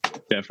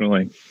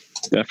 Definitely.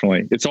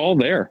 It's all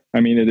there.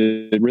 I mean,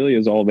 it really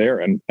is all there.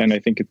 And I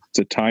think it's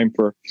a time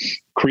for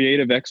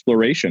creative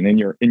exploration in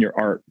your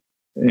art.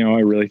 I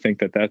really think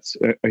that that's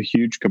a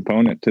huge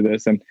component to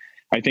this. And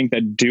I think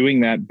that doing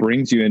that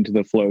brings you into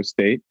the flow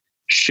state.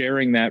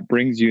 Sharing that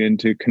brings you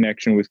into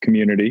connection with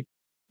community,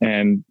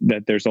 and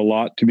that there's a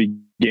lot to be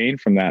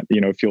gained from that.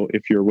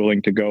 If you're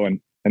willing to go and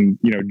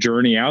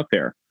journey out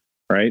there,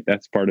 right?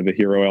 That's part of the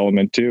hero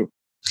element too.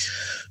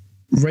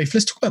 Rafe,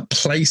 let's talk about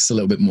place a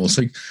little bit more.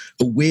 So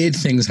weird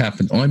things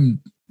happen.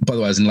 By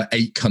the way, I was in like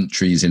 8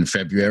 countries in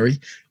February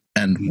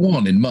and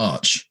 1 in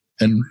March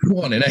and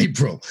 1 in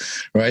April,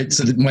 right?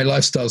 So my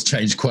lifestyle's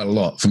changed quite a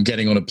lot from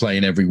getting on a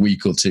plane every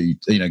week or two,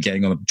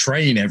 getting on a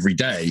train every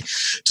day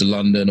to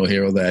London or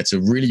here or there, to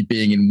really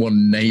being in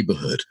one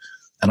neighborhood.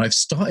 And I've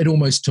started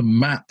almost to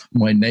map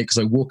my neighborhood, because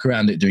I walk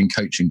around it doing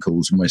coaching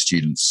calls with my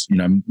students,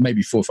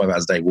 maybe 4 or 5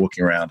 hours a day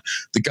walking around.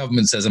 The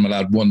government says I'm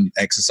allowed 1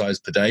 exercise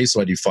per day, so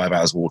I do 5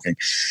 hours walking.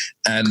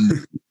 And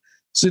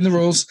it's in the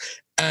rules.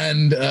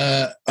 And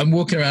I'm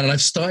walking around and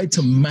I've started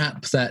to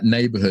map that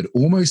neighborhood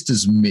almost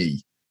as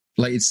me.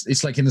 Like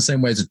it's like in the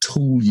same way as a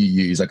tool you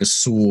use, like a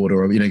sword,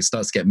 or it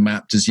starts to get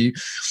mapped as you.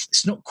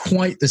 It's not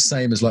quite the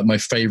same as like my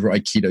favorite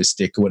aikido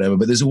stick or whatever,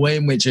 but there's a way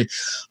in which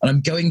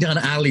I'm going down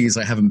alleys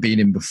I haven't been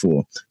in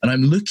before, and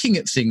I'm looking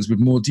at things with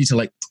more detail.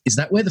 Like, is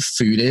that where the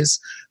food is?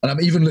 And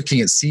I'm even looking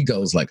at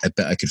seagulls. Like, I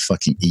bet I could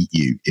fucking eat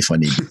you if I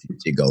needed to,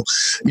 seagull.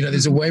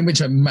 There's a way in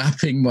which I'm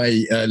mapping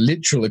my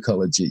literal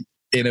ecology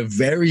in a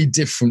very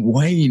different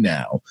way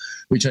now,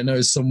 which I know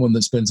as someone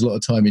that spends a lot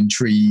of time in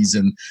trees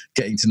and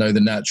getting to know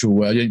the natural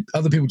world.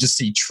 Other people just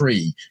see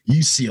tree.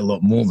 You see a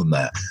lot more than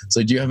that.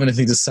 So do you have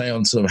anything to say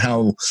on sort of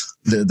how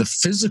the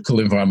physical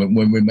environment,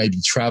 when we're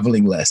maybe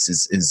traveling less,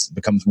 is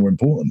becomes more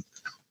important?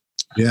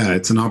 Yeah,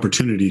 it's an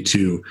opportunity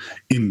to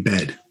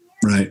embed,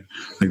 right?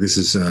 Like this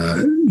is,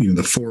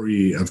 the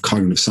 4E of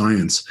cognitive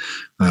science.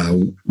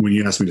 When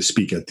you asked me to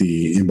speak at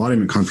the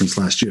Embodiment Conference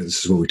last year,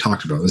 this is what we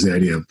talked about, was the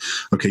idea of,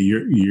 okay,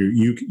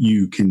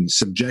 you can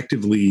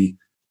subjectively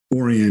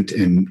orient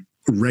and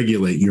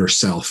regulate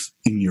yourself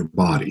in your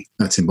body.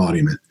 That's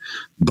embodiment.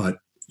 But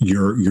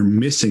you're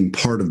missing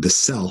part of the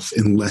self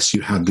unless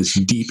you have this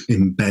deep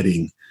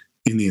embedding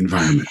in the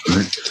environment,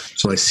 right?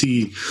 So I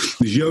see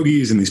these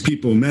yogis and these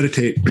people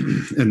meditate,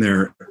 and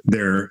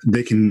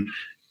they can,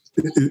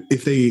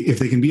 if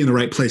they can be in the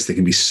right place, they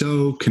can be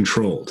so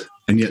controlled,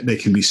 and yet they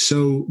can be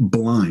so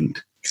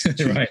blind.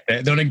 Right.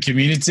 They're not in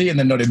community and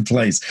they're not in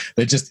place.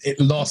 They're just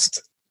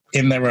lost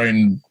in their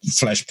own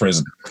flesh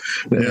prison.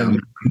 Yeah.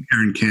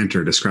 Aaron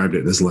Cantor described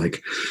it as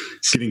like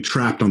getting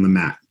trapped on the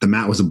mat. The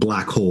mat was a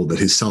black hole that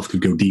his self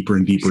could go deeper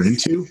and deeper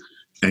into,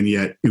 and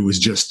yet it was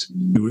just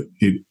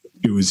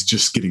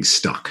getting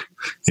stuck,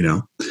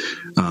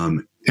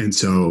 and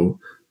so,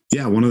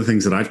 yeah, one of the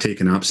things that I've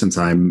taken up since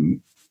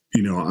I'm,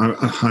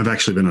 I've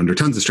actually been under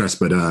tons of stress,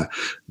 but I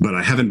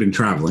haven't been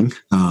traveling.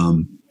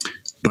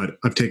 But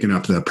I've taken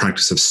up the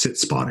practice of sit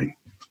spotting,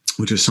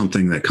 which is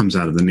something that comes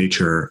out of the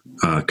nature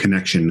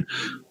connection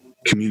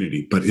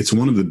community. But it's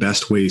one of the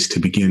best ways to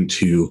begin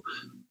to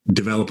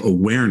develop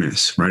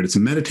awareness, right? It's a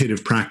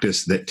meditative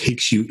practice that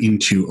takes you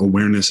into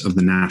awareness of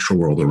the natural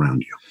world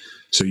around you.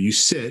 So you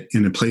sit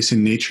in a place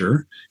in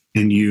nature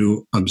and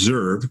you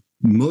observe.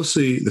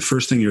 Mostly the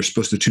first thing you're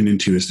supposed to tune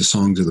into is the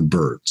songs of the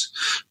birds,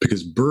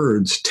 because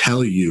birds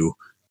tell you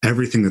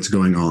everything that's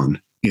going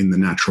on in the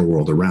natural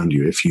world around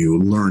you if you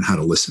learn how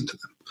to listen to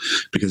them,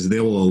 because they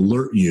will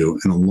alert you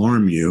and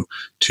alarm you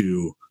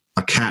to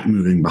a cat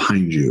moving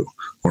behind you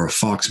or a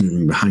fox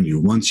moving behind you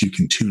once you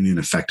can tune in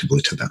effectively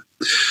to them.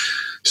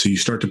 So you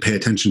start to pay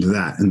attention to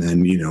that. And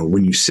then,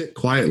 when you sit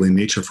quietly in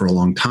nature for a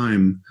long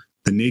time,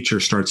 the nature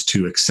starts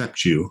to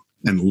accept you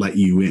and let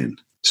you in.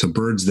 So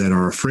birds that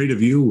are afraid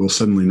of you will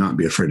suddenly not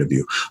be afraid of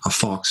you. A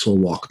fox will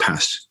walk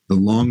past. The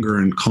longer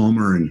and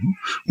calmer and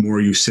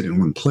more you sit in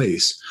one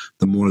place,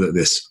 the more that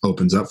this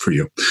opens up for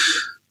you.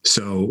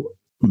 So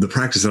the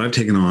practice that I've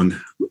taken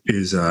on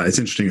is, it's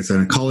interesting. It's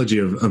an ecology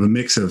of a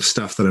mix of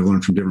stuff that I've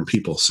learned from different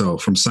people. So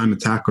from Simon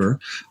Thakur,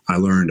 I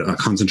learned a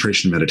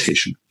concentration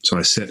meditation. So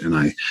I sit and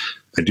I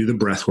do the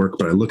breath work,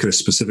 but I look at a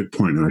specific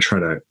point and I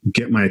try to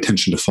get my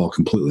attention to fall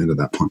completely into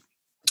that point.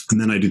 And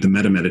then I do the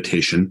meta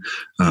meditation,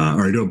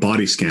 or I do a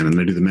body scan, and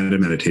I do the meta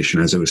meditation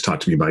as it was taught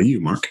to me by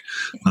you, Mark.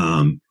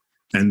 And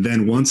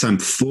then once I'm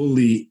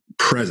fully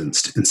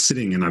presenced and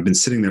sitting, and I've been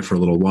sitting there for a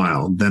little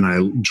while, then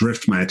I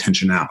drift my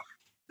attention out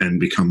and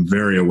become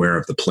very aware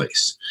of the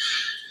place.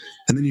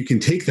 And then you can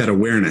take that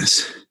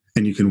awareness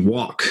and you can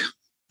walk,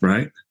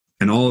 right?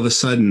 And all of a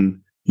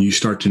sudden you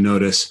start to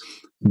notice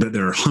that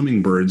there are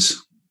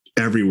hummingbirds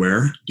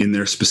everywhere in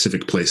their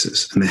specific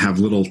places, and they have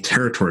little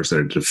territories that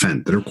are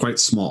defend that are quite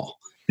small.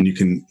 And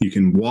you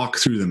can walk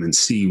through them and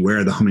see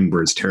where the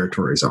hummingbirds'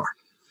 territories are.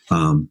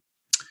 And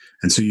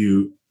so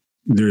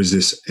there's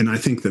this, and I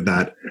think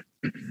that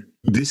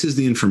this is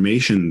the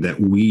information that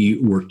we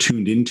were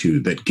tuned into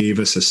that gave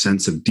us a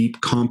sense of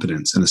deep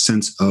competence and a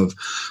sense of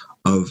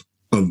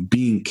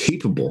being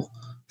capable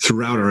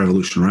throughout our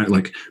evolution, right?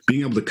 Like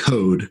being able to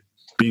code,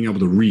 being able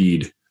to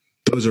read,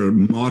 those are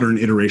modern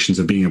iterations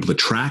of being able to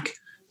track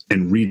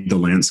and read the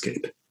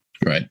landscape.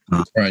 Right.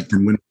 Right.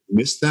 And when we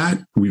miss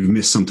that, we've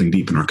missed something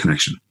deep in our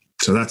connection.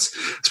 So that's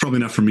probably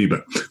enough for me,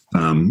 but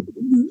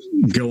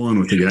go on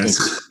with you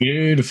guys.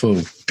 Beautiful,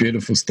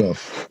 beautiful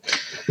stuff.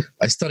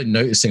 I started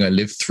noticing I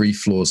lived 3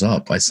 floors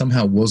up. I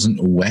somehow wasn't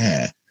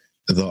aware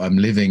that I'm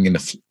living in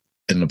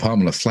in an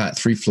apartment, a flat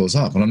 3 floors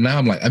up, and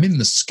I'm like, I'm in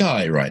the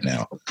sky right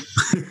now.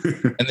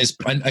 And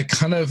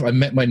I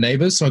met my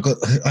neighbors, so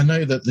I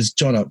know that there's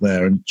John up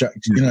there and Jack,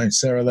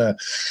 Sarah there.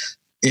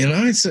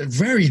 It's a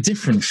very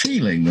different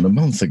feeling than a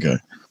month ago.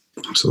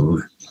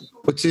 Absolutely.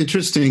 What's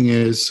interesting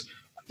is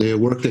the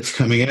work that's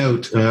coming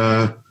out.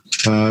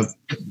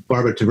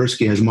 Barbara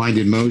Tversky has Mind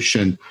in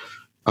Motion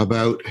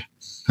about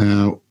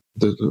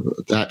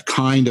that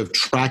kind of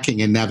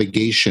tracking and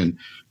navigation,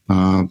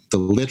 the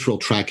literal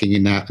tracking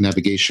and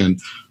navigation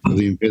of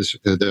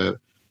the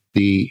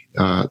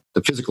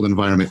physical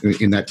environment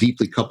in that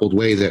deeply coupled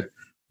way that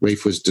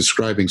Rafe was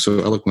describing so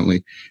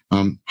eloquently.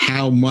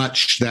 How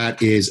much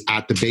that is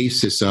at the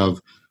basis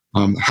of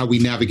how we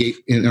navigate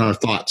in our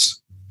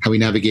thoughts, how we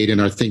navigate in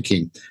our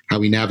thinking, how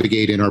we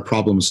navigate in our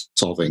problem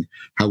solving,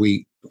 how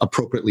we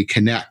appropriately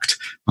connect,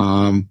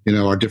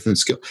 our different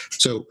skills.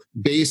 So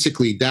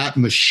basically that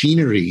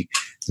machinery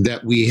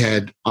that we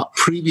had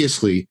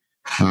previously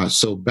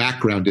so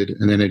backgrounded,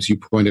 and then as you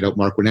pointed out,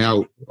 Mark, we're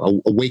now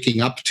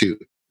waking up to,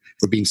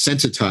 we're being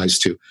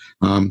sensitized to.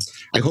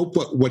 I hope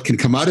what can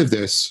come out of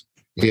this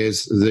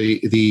is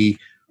the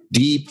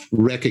deep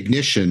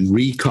recognition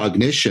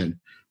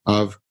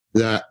of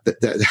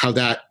how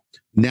that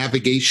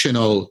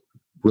navigational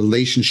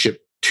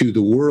relationship to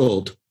the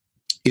world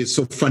is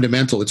so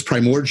fundamental. It's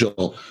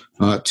primordial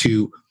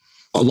to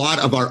a lot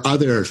of our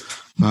other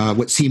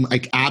what seem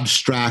like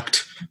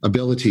abstract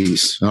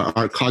abilities,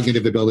 our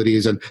cognitive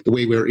abilities, and the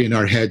way we're in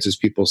our heads, as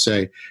people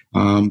say.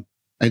 And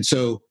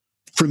so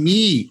for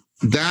me,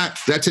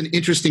 that's an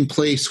interesting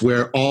place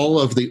where all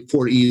of the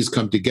 4 E's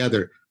come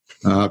together,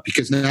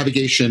 because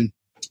navigation,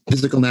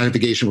 physical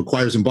navigation,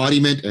 requires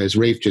embodiment, as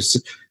Rafe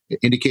just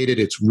indicated.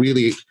 It's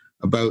really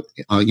about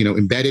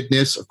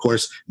embeddedness. Of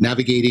course,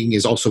 navigating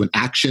is also an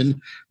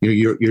action.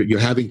 You're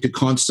having to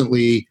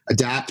constantly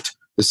adapt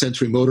the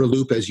sensory motor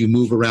loop as you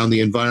move around the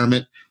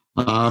environment.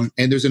 And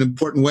there's an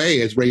important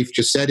way, as Rafe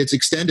just said, it's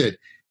extended.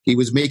 He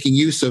was making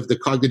use of the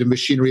cognitive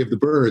machinery of the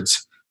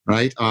birds,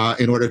 right,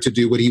 in order to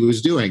do what he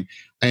was doing.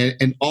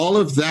 And all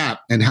of that,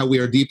 and how we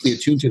are deeply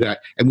attuned to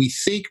that. And we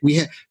think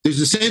there's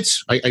a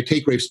sense, I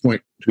take Rafe's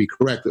point to be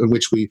correct, in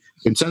which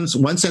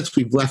one sense,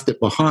 we've left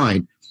it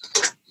behind.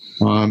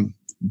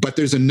 But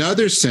there's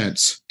another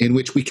sense in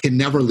which we can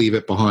never leave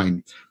it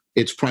behind.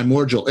 It's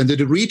primordial. And the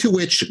degree to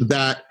which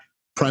that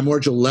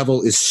primordial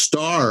level is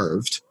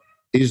starved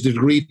is the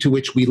degree to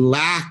which we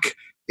lack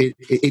it.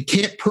 It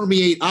can't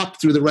permeate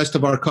up through the rest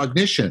of our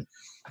cognition.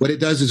 What it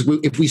does is,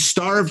 if we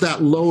starve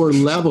that lower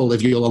level,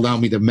 if you'll allow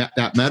me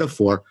that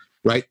metaphor,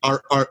 right,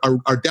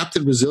 our depth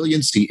and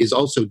resiliency is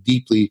also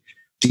deeply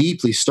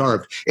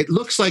starved. It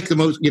looks like the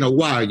most,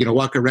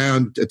 walk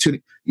around,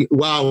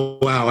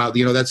 wow,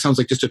 that sounds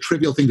like just a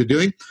trivial thing to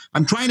doing.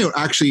 I'm trying to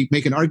actually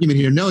make an argument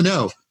here.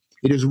 No,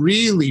 it is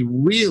really,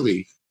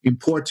 really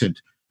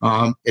important.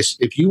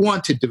 If you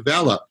want to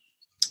develop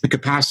the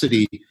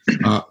capacity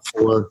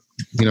for,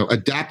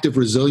 adaptive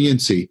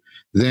resiliency,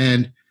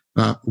 then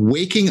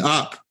waking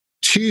up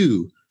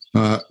to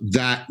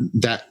that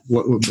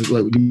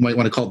what you might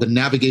want to call the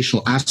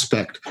navigational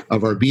aspect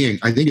of our being,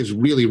 I think is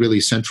really, really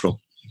central.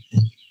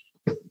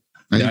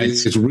 I think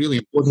it's really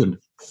important.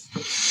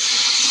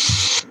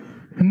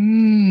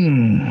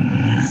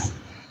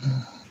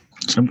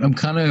 I'm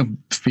kind of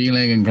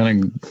feeling and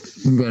kind of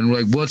going,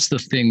 like, what's the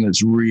thing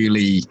that's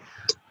really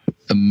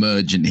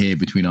emergent here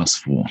between us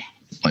four?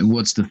 Like,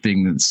 what's the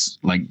thing that's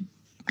like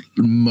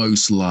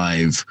most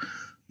live,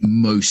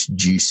 most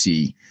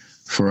juicy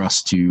for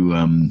us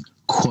to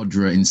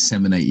quadra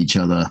inseminate each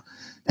other?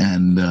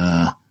 And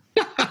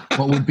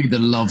what would be the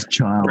love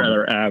child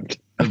rather apt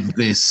of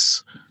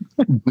this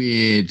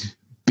weird,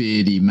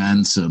 beardy,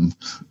 mansome,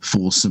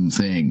 foursome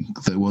thing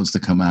that was to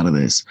come out of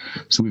this?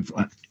 So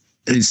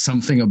there's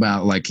something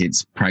about, like,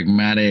 it's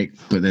pragmatic,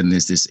 but then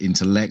there's this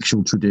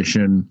intellectual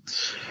tradition.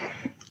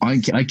 I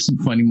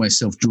keep finding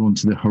myself drawn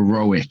to the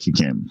heroic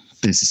again.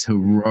 There's this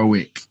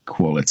heroic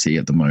quality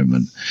at the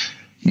moment,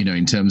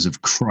 in terms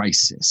of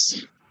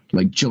crisis.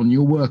 Like, John,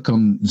 your work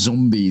on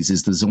zombies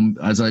is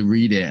as I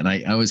read it, and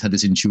I always had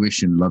this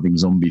intuition, loving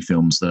zombie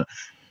films, that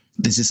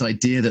there's this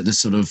idea that the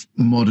sort of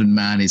modern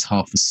man is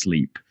half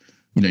asleep,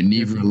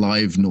 neither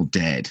alive nor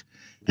dead.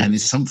 And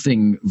it's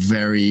something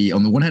very,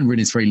 on the one hand, we're in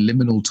this very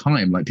liminal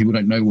time. Like, people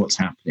don't know what's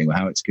happening or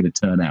how it's going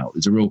to turn out.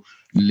 There's a real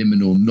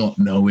liminal, not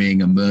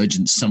knowing,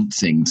 emergent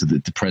something to the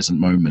present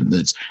moment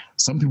that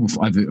some people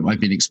I've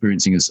been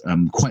experiencing as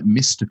quite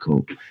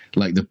mystical,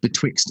 like the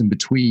betwixt and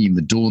between,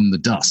 the dawn, the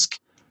dusk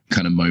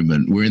kind of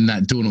moment. We're in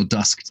that dawn or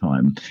dusk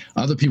time.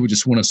 Other people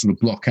just want to sort of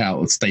block out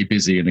or stay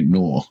busy and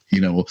ignore,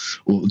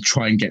 or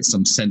try and get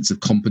some sense of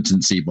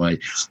competency by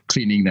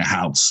cleaning their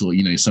house or,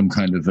 some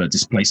kind of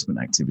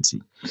displacement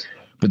activity.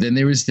 But then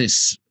there is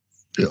this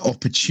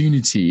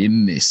opportunity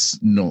in this,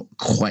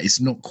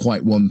 it's not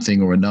quite one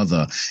thing or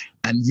another,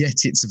 and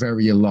yet it's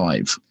very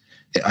alive.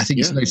 I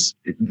think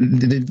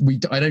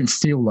I don't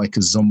feel like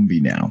a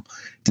zombie now.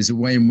 There's a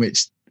way in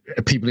which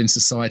people in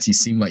society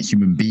seem like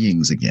human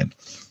beings again.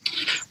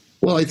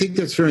 Well, I think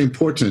that's very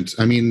important.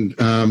 I mean,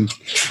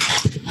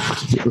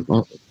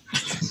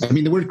 I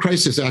mean, the word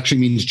crisis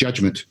actually means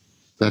judgment.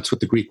 That's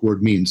what the Greek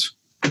word means.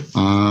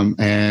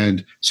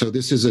 And so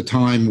this is a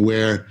time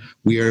where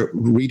we are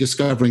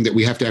rediscovering that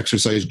we have to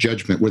exercise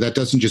judgment, where that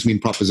doesn't just mean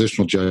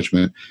propositional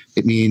judgment.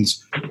 It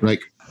means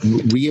like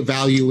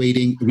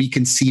reevaluating,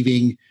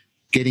 reconceiving,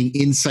 getting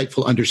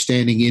insightful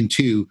understanding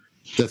into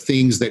the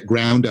things that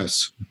ground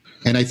us.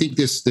 And I think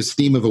this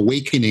theme of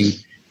awakening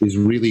is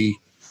really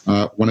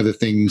one of the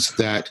things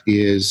that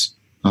is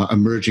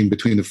emerging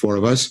between the four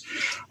of us.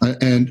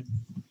 And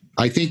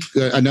I think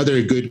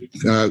another good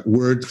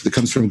word that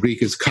comes from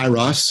Greek is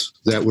kairos,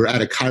 that we're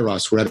at a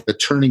kairos, we're at a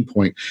turning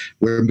point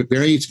where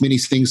various many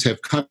things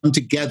have come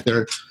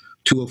together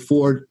to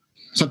afford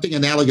something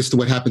analogous to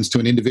what happens to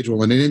an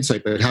individual and an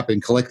insight, but it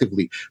happened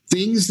collectively.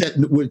 Things that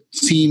would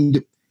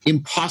seemed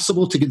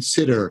impossible to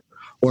consider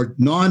or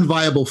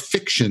non-viable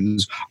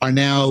fictions are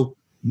now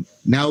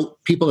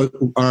people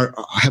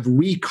have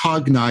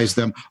recognized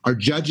them, are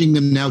judging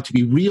them now to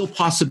be real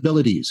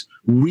possibilities,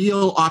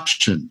 real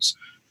options.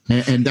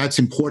 And that's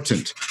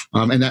important.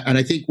 And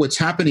I think what's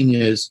happening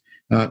is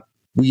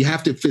we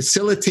have to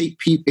facilitate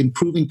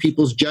improving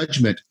people's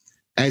judgment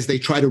as they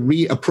try to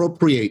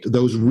reappropriate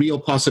those real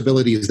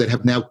possibilities that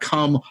have now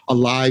come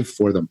alive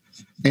for them.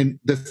 And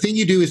the thing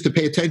you do is to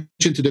pay attention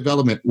to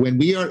development. When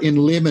we are in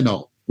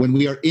liminal, when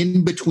we are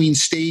in between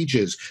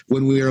stages,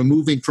 when we are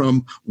moving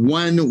from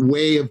one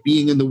way of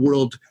being in the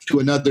world to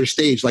another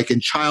stage, like in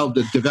child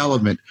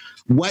development,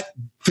 what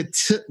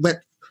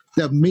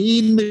the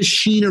main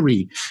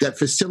machinery that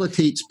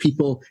facilitates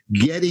people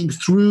getting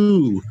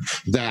through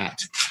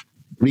that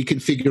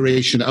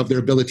reconfiguration of their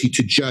ability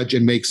to judge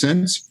and make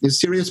sense is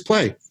serious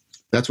play.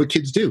 That's what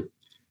kids do.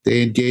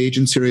 They engage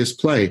in serious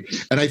play.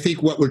 And I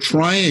think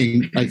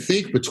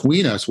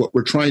between us, what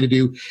we're trying to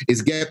do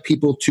is get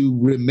people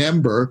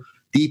to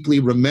deeply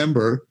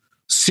remember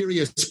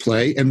serious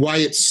play and why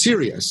it's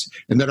serious,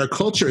 and that our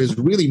culture is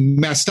really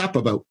messed up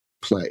about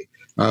play.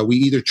 We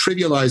either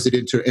trivialize it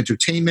into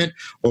entertainment,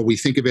 or we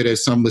think of it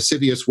as some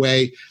lascivious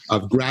way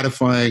of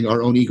gratifying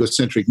our own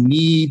egocentric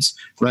needs,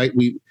 right?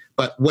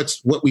 But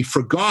what we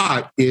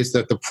forgot is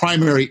that the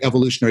primary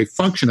evolutionary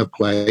function of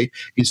play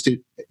is to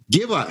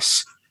give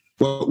us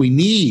what we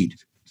need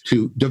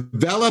to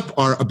develop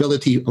our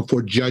ability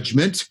for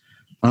judgment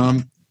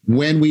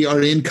when we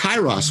are in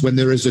kairos, when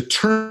there is a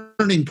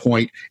turning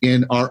point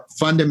in our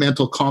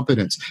fundamental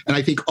competence. And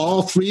I think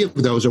all three of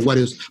those are what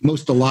is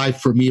most alive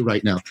for me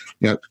right now.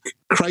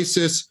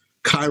 Crisis,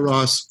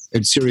 kairos,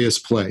 and serious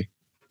play.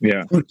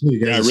 Yeah.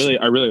 Yeah,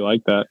 I really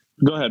like that.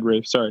 Go ahead,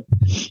 Rafe. Sorry.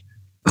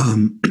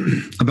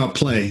 About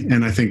play,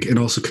 and I think it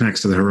also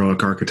connects to the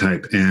heroic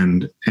archetype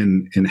and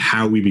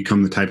how we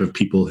become the type of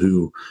people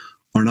who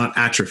are not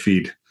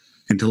atrophied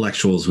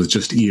intellectuals with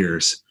just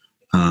ears.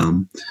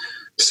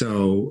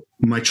 So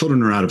my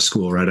children are out of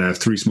school, right? I have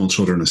 3 small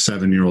children, a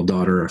 7-year-old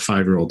daughter, a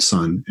 5-year-old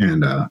son,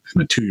 and a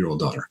 2-year-old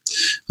daughter.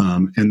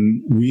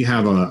 And we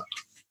have a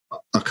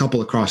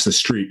couple across the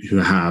street who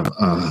have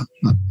a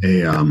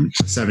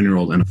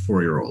 7-year-old and a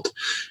 4-year-old.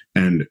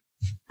 And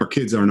our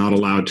kids are not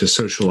allowed to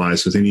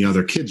socialize with any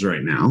other kids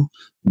right now,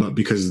 but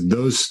because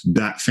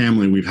that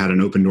family we've had an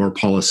open door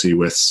policy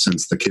with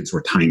since the kids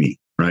were tiny,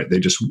 right?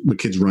 The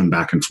kids run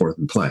back and forth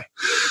and play.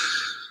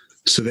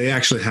 So they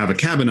actually have a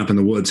cabin up in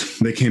the woods.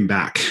 They came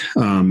back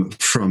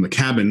from the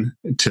cabin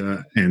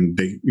and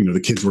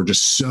the kids were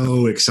just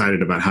so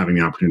excited about having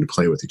the opportunity to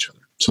play with each other.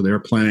 So they were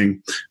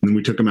playing, and then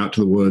we took them out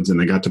to the woods and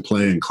they got to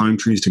play and climb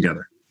trees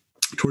together.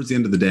 Towards the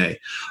end of the day,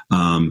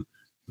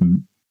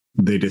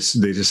 they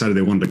decided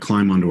they wanted to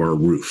climb onto our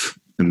roof,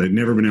 and they'd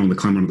never been able to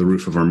climb onto the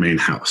roof of our main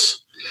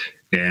house.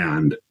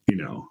 And,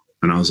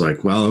 and I was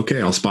like, well,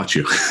 okay, I'll spot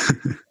you.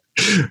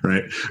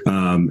 Right.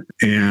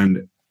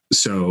 And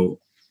so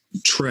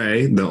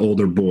Trey, the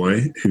older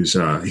boy, he's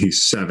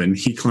 7,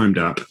 he climbed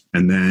up,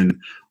 and then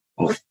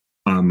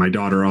my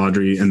daughter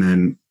Audrey, and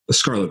then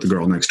Scarlett, the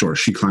girl next door,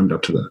 she climbed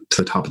up to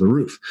the top of the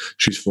roof.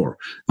 She's 4.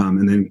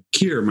 And then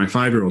Kier, my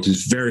 5-year-old,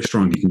 who's very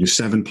strong. He can do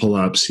 7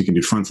 pull-ups. He can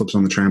do front flips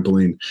on the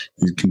trampoline.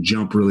 He can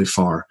jump really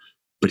far.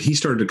 But he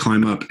started to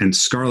climb up, and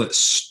Scarlett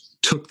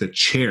took the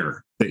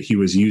chair that he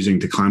was using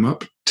to climb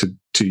up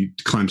to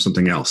climb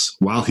something else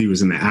while he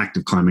was in the act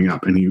of climbing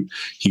up. And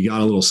he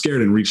got a little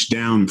scared and reached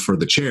down for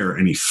the chair,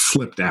 and he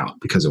flipped out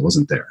because it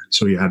wasn't there.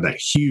 So he had that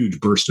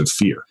huge burst of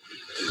fear.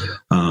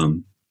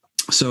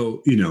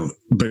 So,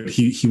 but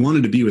he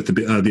wanted to be with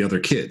the other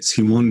kids.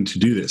 He wanted to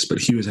do this, but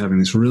he was having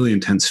this really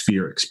intense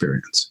fear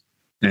experience.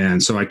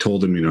 And so I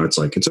told him, it's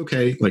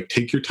okay. Like,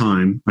 take your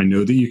time. I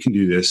know that you can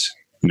do this.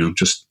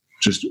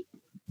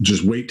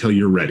 Just wait till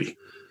you're ready.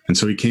 And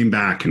so he came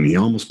back, and he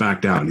almost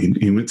backed out, and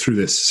he went through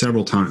this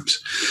several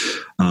times.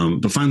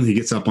 But finally he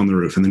gets up on the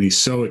roof, and then he's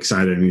so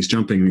excited, and he's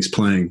jumping and he's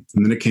playing.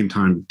 And then it came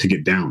time to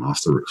get down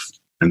off the roof.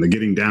 And the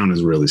getting down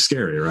is really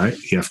scary, right?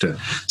 You have to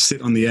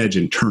sit on the edge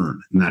and turn.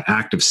 And that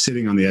act of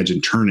sitting on the edge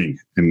and turning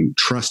and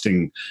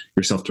trusting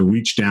yourself to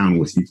reach down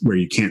where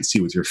you can't see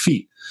with your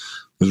feet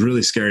was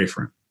really scary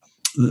for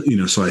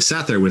him. So I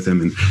sat there with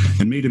him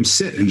and made him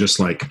sit and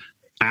just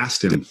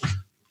asked him,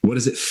 what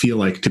does it feel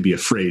like to be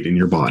afraid in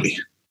your body?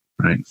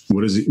 right?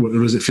 What does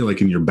it feel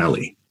like in your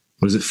belly?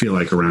 What does it feel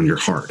like around your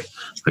heart?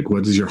 Like,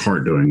 what is your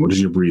heart doing? What is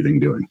your breathing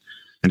doing?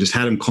 And just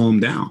had him calm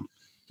down.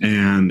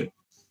 And,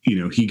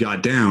 he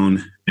got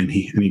down and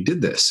he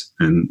did this.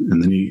 And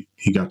then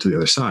he got to the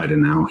other side.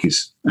 And now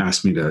he's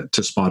asked me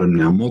to spot him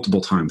now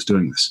multiple times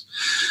doing this.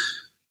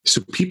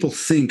 So people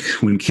think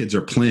when kids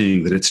are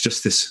playing that it's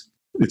just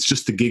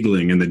the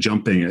giggling and the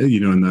jumping,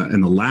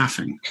 and the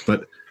laughing.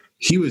 But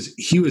he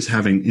was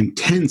having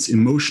intense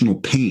emotional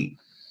pain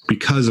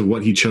because of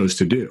what he chose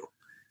to do.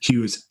 He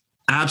was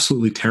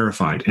absolutely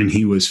terrified, and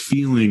he was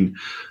feeling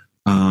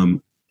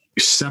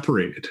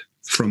separated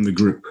from the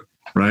group,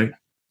 right?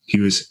 He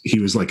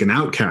was like an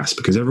outcast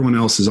because everyone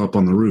else is up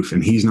on the roof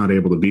and he's not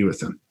able to be with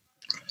them.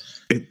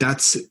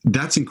 That's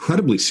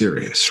incredibly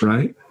serious,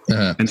 right?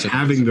 And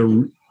having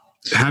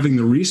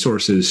the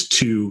resources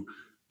to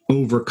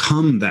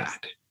overcome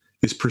that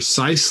is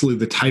precisely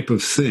the type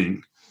of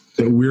thing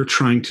that we're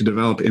trying to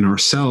develop in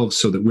ourselves,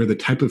 so that we're the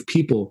type of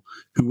people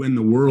who, when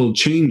the world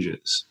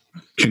changes,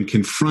 can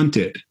confront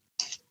it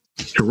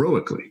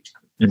heroically.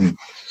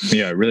 Mm-hmm.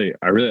 Yeah,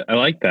 I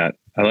like that.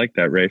 I like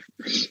that, Rafe.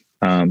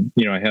 I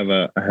have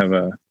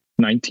a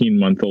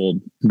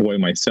 19-month-old boy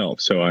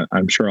myself, so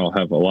I'm sure I'll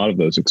have a lot of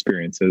those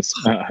experiences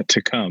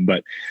to come.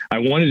 But I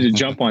wanted to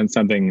jump on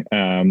something,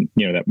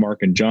 that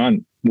Mark and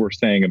John were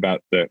saying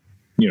about the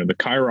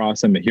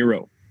kairos and the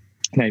hero.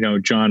 And I know,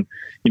 John,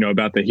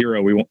 about the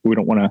hero, we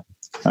don't want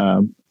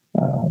to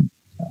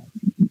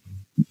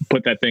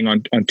put that thing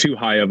on too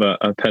high of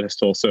a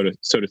pedestal, so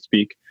to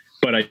speak.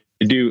 But I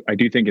do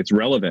think it's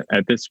relevant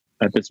at this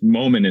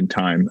moment in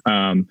time.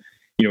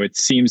 It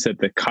seems that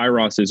the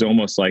kairos is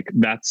almost like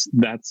that's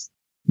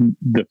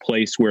the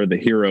place where the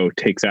hero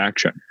takes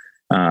action.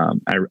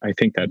 I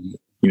think that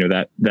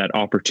that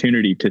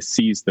opportunity to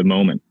seize the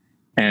moment,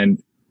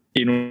 and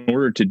in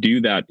order to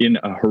do that in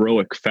a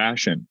heroic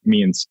fashion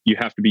means you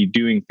have to be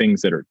doing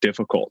things that are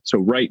difficult. So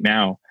right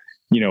now,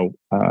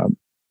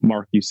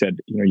 Mark, you said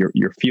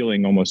you're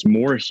feeling almost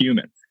more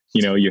human.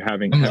 You're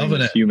having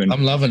human.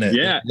 I'm loving it.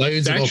 Yeah,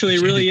 it's actually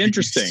really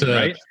interesting,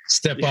 right?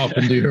 Step up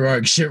and do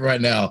heroic shit right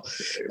now.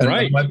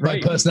 And my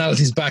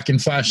personality's back in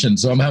fashion,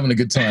 so I'm having a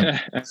good time.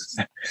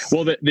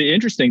 Well, the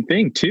interesting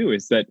thing too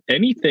is that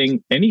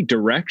any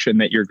direction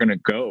that you're going to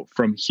go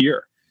from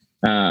here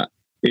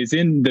is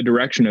in the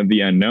direction of the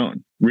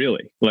unknown,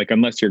 really. Like,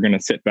 unless you're going to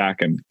sit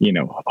back and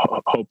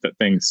hope that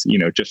things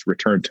just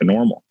return to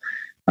normal.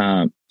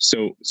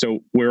 So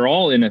we're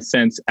all, in a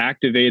sense,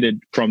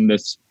 activated from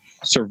this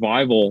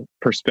survival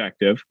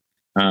perspective.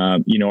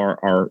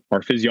 Our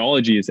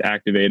physiology is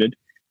activated,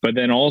 but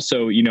then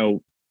also,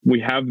 we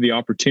have the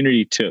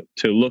opportunity to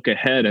look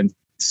ahead and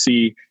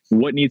see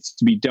what needs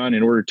to be done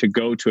in order to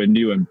go to a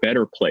new and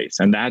better place.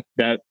 And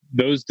that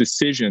those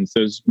decisions,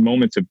 those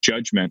moments of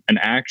judgment and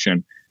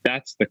action,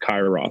 that's the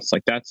kairos.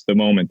 Like, that's the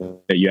moment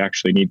that you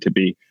actually need to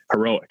be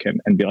heroic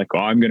and be like, oh,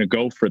 I'm going to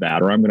go for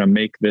that, or I'm going to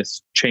make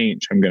this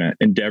change. I'm going to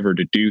endeavor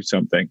to do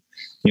something,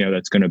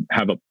 that's going to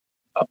have a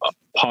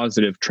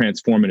positive,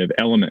 transformative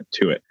element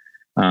to it.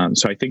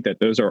 So I think that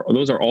those are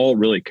all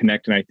really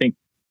connected. And I think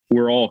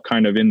we're all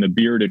kind of in the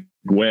bearded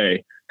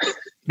way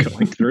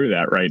going through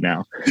that right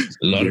now.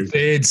 A lot of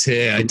beards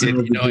here. I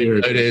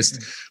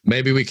noticed.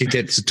 Maybe we could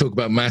get to talk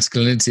about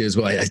masculinity as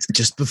well.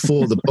 Just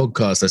before the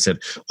podcast, I said,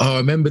 I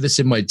remember this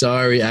in my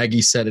diary.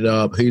 Aggie set it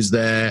up. Who's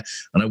there?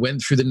 And I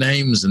went through the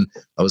names and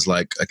I was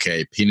like,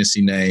 okay,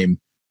 penisy name.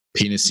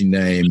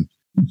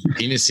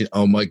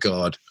 Oh my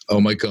God,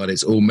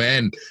 it's all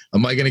men.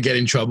 Am I going to get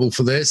in trouble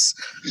for this?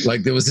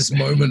 Like, there was this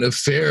moment of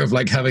fear of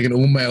like having an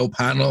all male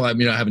panel. I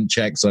mean, I haven't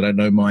checked, so I don't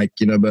know, Mike,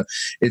 but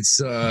it's,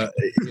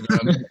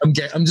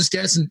 I'm just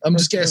guessing.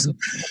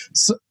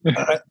 So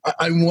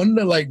I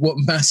wonder like what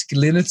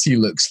masculinity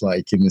looks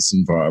like in this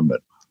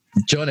environment.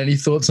 John, any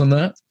thoughts on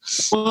that?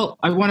 Well,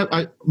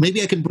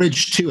 maybe I can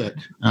bridge to it.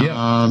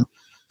 Yeah.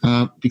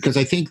 Because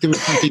I think there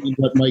was something in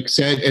what Mike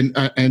said,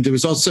 and there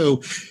was also,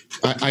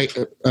 I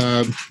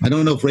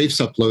don't know if Rafe's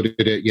uploaded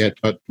it yet,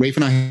 but Rafe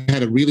and I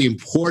had a really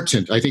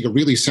important, I think a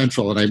really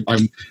central, and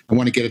I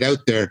want to get it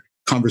out there,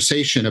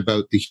 conversation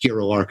about the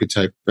hero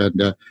archetype,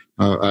 and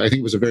I think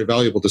it was a very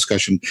valuable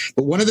discussion.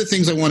 But one of the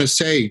things I want to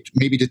say,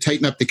 maybe to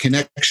tighten up the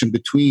connection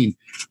between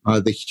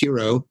the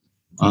hero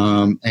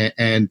and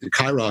the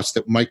kairos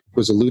that Mike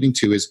was alluding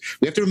to, is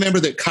we have to remember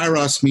that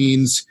kairos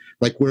means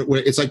like we're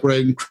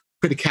in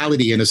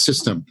criticality in a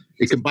system.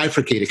 It can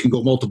bifurcate. It can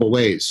go multiple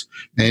ways.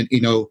 And,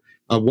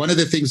 one of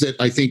the things that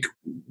I think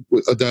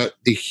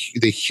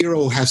the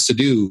hero has to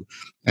do,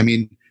 I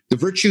mean, the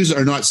virtues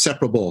are not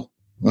separable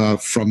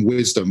from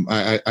wisdom.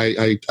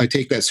 I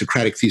take that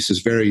Socratic thesis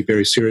very,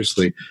 very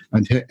seriously.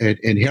 And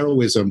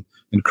heroism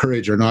and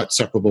courage are not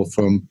separable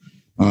from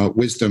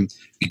wisdom,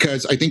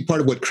 because I think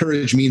part of what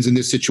courage means in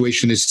this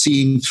situation is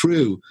seeing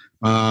through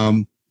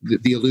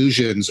the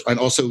illusions, and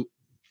also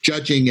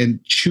judging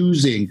and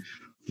choosing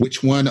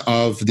which one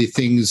of the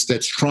things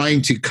that's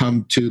trying to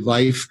come to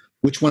life,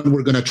 which one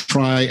we're going to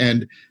try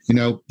and,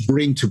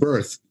 bring to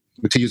birth.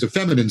 to use a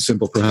feminine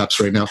symbol perhaps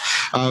right now.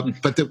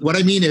 But what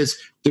I mean is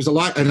there's a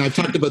lot, and I've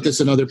talked about this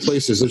in other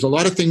places, there's a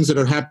lot of things that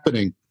are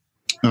happening.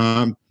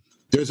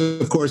 There's,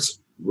 of course,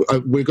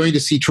 we're going to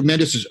see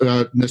tremendous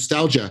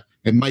nostalgia,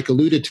 and Mike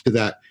alluded to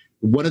that.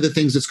 One of the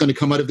things that's going to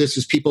come out of this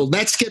is people,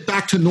 let's get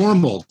back to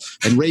normal.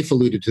 And Rafe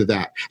alluded to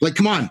that. Like,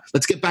 come on,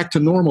 let's get back to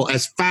normal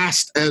as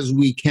fast as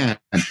we can.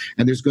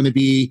 And there's going to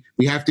be,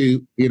 we have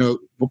to,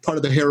 part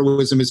of the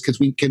heroism is because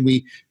can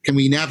we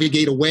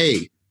navigate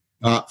away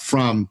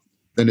from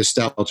the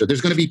nostalgia. There's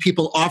going to be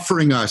people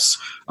offering us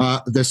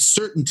the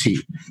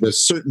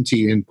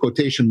certainty in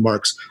quotation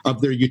marks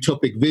of their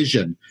utopic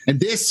vision.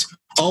 And this,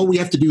 all we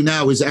have to do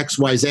now is X,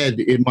 Y,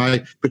 Z in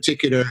my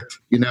particular,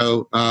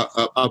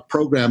 a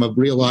program of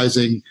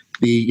realizing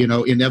the,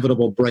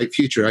 inevitable bright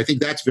future. I think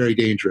that's very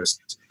dangerous.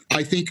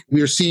 I think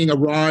we're seeing a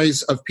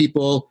rise of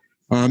people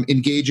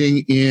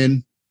engaging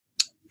in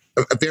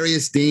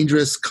various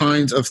dangerous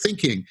kinds of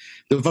thinking.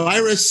 The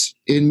virus,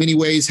 in many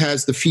ways,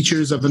 has the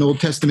features of an Old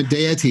Testament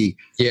deity.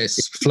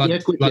 Yes, flood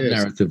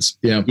narratives.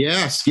 Yeah.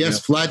 Yes,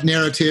 flood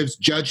narratives,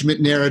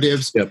 judgment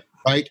narratives,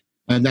 right?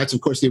 And that's,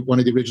 of course, one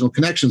of the original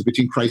connections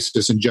between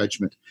crisis and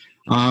judgment.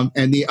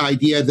 And the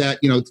idea that,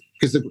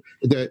 because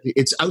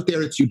it's out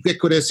there, it's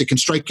ubiquitous, it can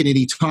strike at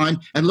any time.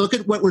 And look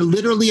at what we're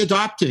literally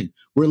adopting.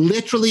 We're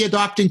literally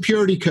adopting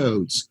purity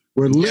codes.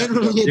 We're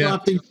literally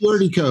adopting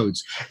purity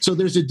codes. So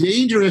there's a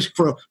danger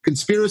for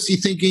conspiracy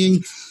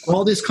thinking,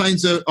 all this kind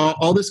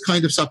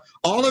of stuff.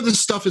 All of this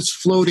stuff is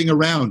floating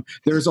around.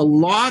 There's a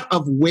lot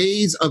of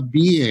ways of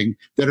being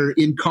that are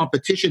in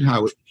competition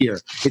here.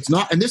 It's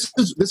not, and this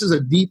is a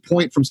deep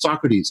point from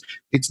Socrates.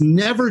 It's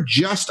never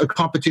just a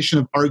competition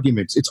of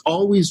arguments. It's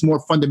always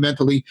more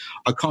fundamentally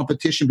a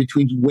competition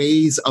between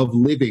ways of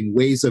living,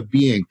 ways of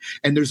being.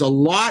 And there's a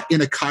lot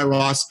in a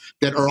kairos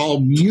that are all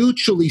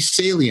mutually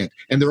salient,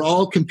 and they're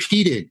all competing.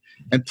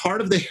 And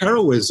part of the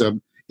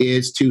heroism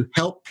is to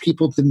help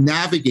people to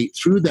navigate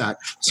through that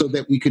so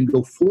that we can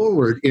go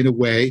forward in a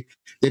way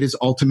that is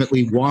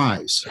ultimately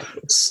wise.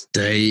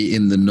 Stay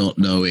in the not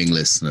knowing,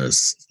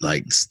 listeners.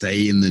 Like,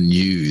 stay in the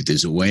new.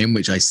 There's a way in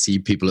which I see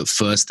people at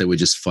first, they were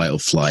just fight or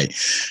flight.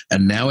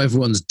 And now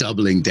everyone's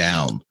doubling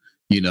down.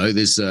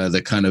 There's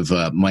the kind of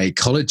my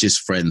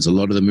ecologist friends, a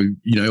lot of them who,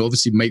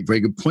 obviously make very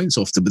good points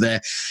often, but they're,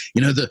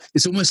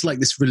 it's almost like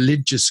this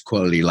religious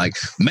quality, like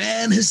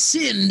man has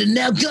sinned and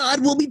now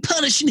God will be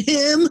punishing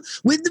him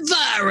with the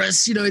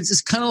virus.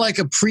 It's kind of like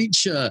a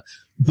preacher,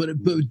 but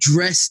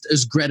dressed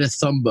as Greta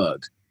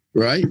Thunberg,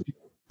 right?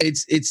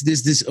 There's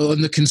this,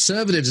 and the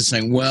conservatives are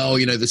saying, well,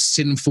 the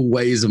sinful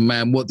ways of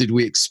man, what did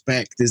we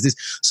expect? There's this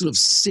sort of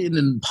sin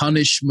and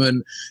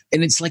punishment,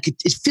 and it's like,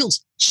 it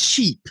feels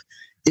cheap.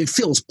 It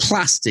feels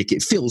plastic.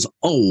 It feels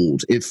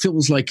old. It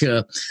feels like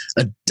a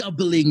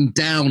doubling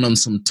down on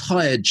some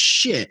tired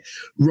shit,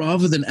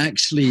 rather than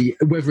actually,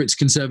 whether it's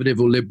conservative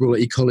or liberal or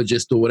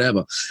ecologist or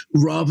whatever,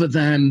 rather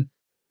than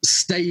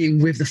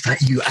staying with the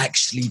fact you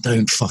actually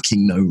don't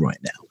fucking know right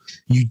now.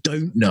 You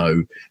don't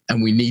know,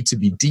 and we need to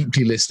be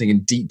deeply listening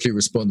and deeply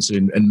responsive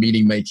and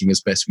meaning making as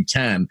best we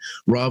can,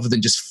 rather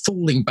than just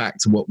falling back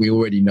to what we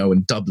already know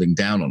and doubling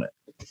down on it.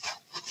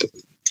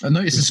 I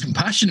notice there's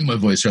compassion in my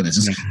voice around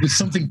this. There's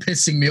something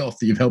pissing me off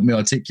that you've helped me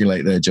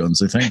articulate there, John.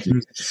 So thank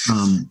you.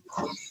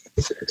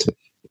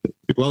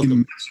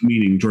 Welcome.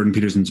 Meaning, Jordan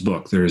Peterson's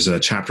book, there's a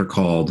chapter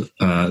called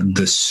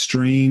The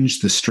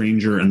Strange, the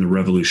Stranger, and the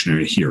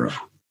Revolutionary Hero.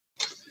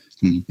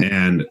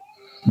 And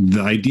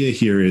the idea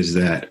here is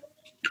that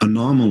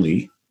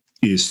anomaly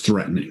is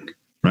threatening,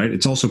 right?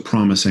 It's also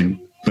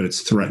promising, but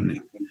it's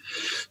threatening.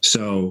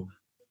 So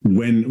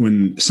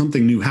when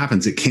something new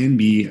happens, it can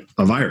be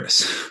a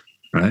virus,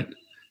 right?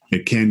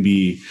 It can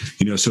be,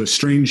 so a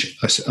strange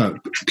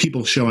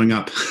people showing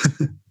up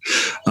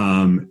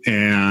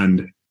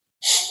and,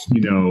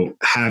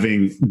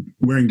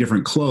 wearing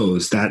different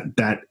clothes,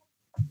 that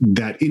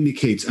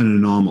indicates an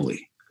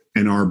anomaly.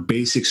 And our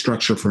basic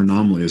structure for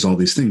anomaly is all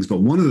these things.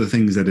 But one of the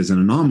things that is an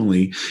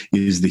anomaly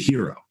is the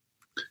hero,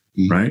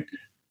 right?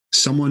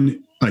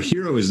 A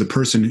hero is the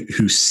person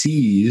who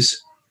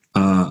sees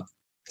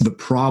the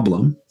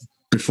problem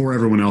before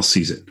everyone else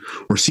sees it,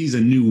 or sees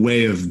a new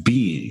way of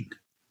being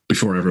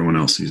before everyone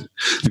else sees it.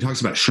 He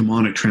talks about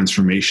shamanic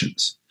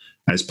transformations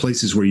as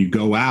places where you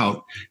go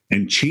out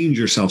and change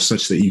yourself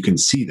such that you can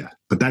see that.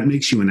 But that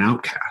makes you an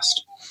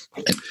outcast.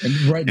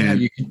 And right now,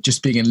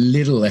 just being a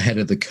little ahead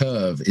of the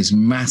curve is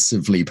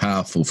massively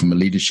powerful from a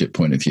leadership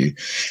point of view.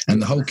 And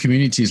the whole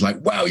community is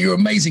like, wow, you're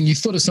amazing. You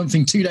thought of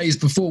something 2 days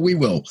before we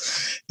will.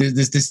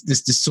 There's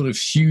this sort of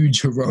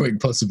huge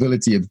heroic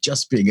possibility of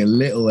just being a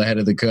little ahead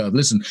of the curve.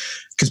 Listen,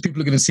 because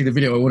people are going to see the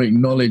video, I want to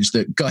acknowledge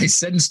that Guy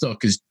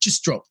Senstock has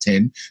just dropped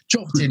in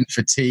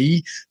for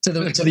tea to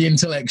the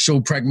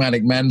intellectual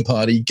pragmatic man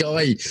party.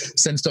 Guy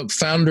Senstock,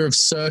 founder of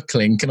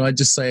Circling. Can I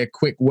just say a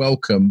quick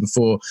welcome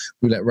before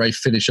we let Rafe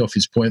finish off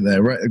his point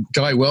there? Right,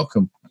 Guy,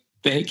 welcome.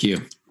 Thank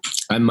you.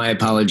 My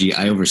apology.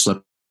 I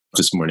overslept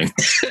this morning.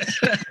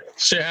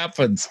 Shit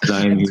happens.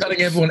 I'm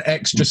cutting everyone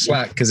extra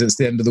slack because it's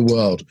the end of the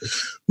world.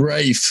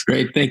 Rafe.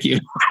 Great. Thank you.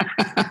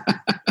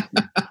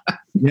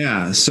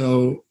 Yeah.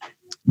 So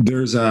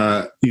there's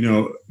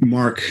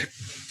Mark,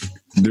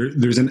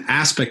 there's an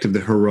aspect of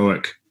the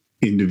heroic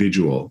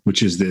individual,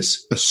 which is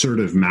this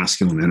assertive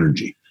masculine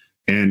energy.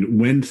 And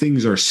when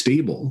things are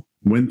stable,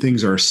 when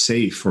things are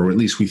safe, or at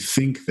least we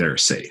think they're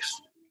safe,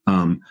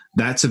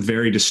 that's a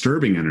very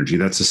disturbing energy.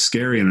 That's a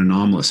scary and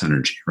anomalous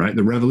energy, right?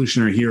 The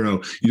revolutionary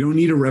hero, you don't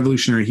need a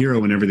revolutionary hero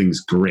when everything's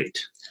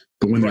great.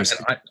 But when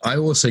I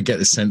also get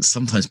the sense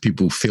sometimes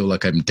people feel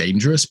like I'm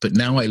dangerous, but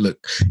now I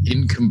look,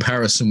 in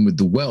comparison with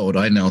the world,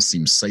 I now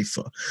seem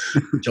safer,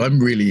 which I'm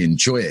really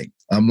enjoying.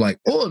 I'm like,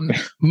 oh,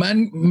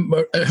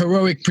 a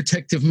heroic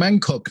protective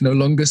mancock, no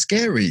longer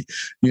scary.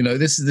 You know,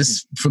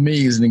 this for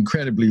me is an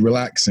incredibly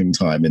relaxing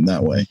time in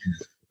that way.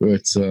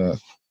 But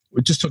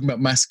we're just talking about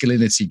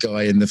masculinity,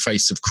 Guy, in the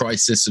face of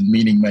crisis and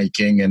meaning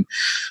making. And,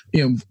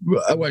 you know,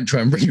 I won't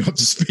try and bring you up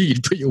to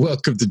speed, but you're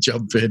welcome to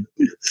jump in.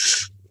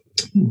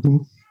 Mm-hmm.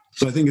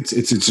 So I think it's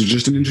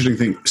just an interesting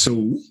thing.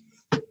 So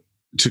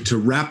to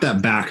wrap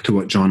that back to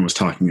what John was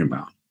talking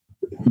about,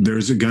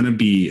 there's going to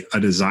be a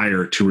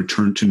desire to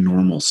return to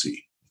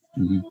normalcy.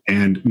 Mm-hmm.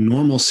 And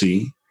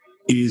normalcy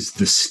is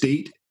the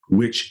state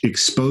which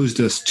exposed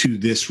us to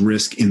this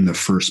risk in the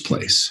first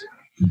place.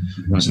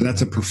 Mm-hmm. So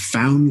that's a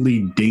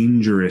profoundly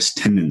dangerous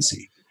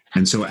tendency.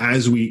 And so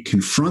as we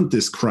confront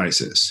this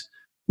crisis,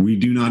 we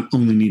do not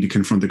only need to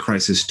confront the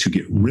crisis to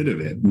get rid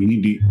of it, we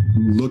need to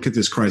look at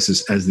this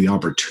crisis as the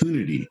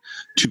opportunity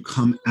to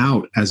come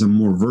out as a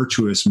more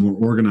virtuous, more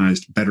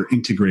organized, better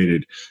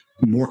integrated,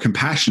 more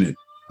compassionate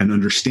and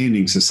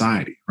understanding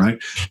society,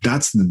 right?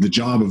 That's the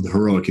job of the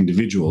heroic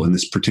individual in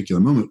this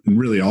particular moment, and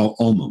really all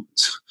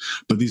moments.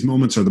 But these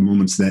moments are the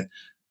moments that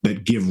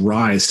give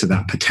rise to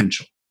that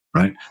potential,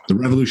 right? The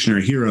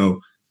revolutionary hero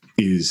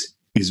is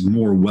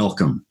more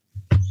welcome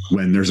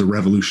when there's a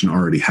revolution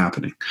already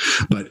happening.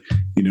 But,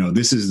 you know,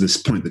 this is this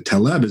point that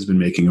Taleb has been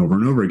making over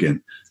and over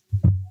again.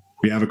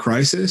 We have a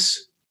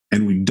crisis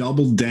and we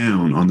double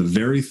down on the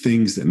very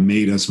things that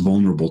made us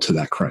vulnerable to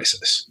that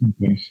crisis.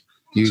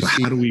 Mm-hmm. So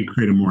how do we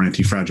create a more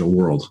anti-fragile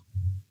world?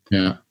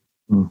 Yeah.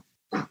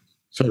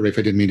 Sorry, Rafe,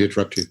 I didn't mean to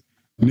interrupt you.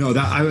 No,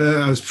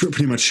 I was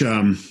pretty much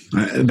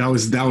that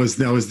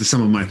was the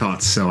sum of my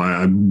thoughts. So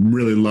I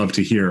really love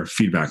to hear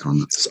feedback on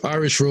this. It's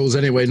Irish rules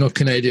anyway, not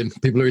Canadian.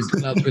 People are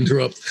allowed to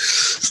interrupt.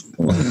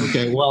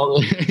 Okay,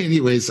 well,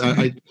 anyways,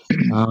 I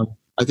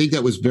think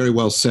that was very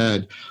well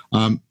said.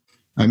 I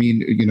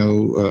mean, you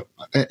know,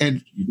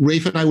 and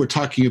Rafe and I were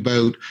talking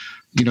about,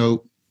 you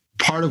know,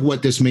 part of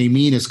what this may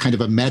mean is kind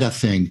of a meta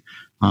thing.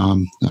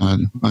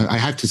 I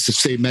have to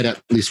say meta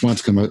at least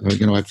once because,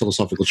 you know, I have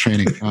philosophical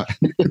training,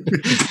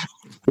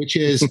 which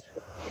is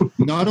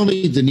not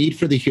only the need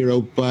for the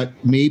hero, but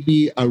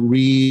maybe a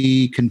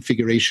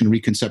reconfiguration,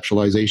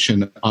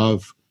 reconceptualization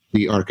of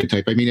the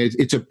archetype. I mean,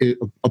 it's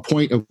a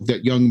point of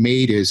that Jung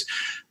made is,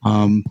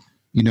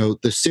 you know,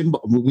 the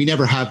symbol. We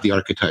never have the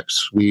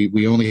archetypes.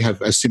 We only have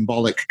a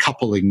symbolic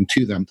coupling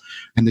to them,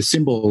 and the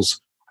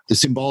symbols, the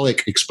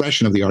symbolic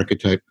expression of the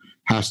archetype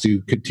has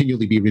to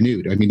continually be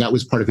renewed. I mean, that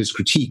was part of his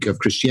critique of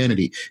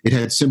Christianity. It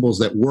had symbols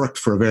that worked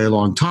for a very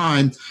long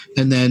time,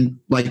 and then,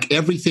 like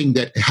everything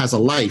that has a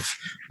life,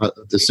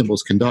 the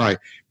symbols can die.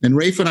 And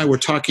Rafe and I were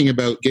talking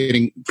about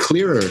getting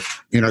clearer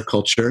in our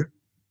culture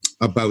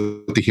about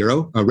the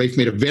hero. Rafe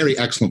made a very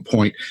excellent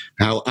point,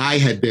 how I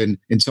had been,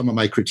 in some of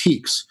my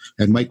critiques,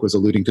 and Mike was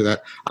alluding to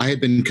that, I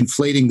had been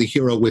conflating the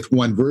hero with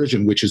one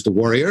version, which is the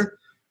warrior.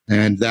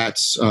 And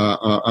that's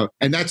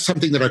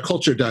something that our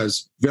culture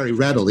does very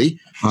readily.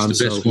 I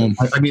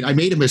mean, I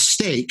made a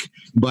mistake,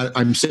 but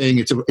I'm saying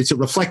it's a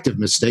reflective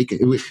mistake.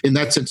 In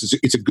that sense,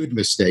 it's a good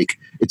mistake.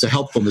 It's a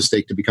helpful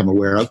mistake to become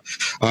aware of.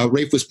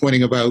 Rafe was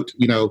pointing about,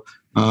 you know,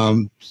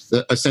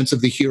 a sense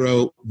of the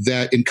hero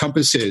that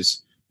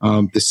encompasses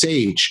the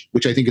sage,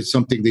 which I think is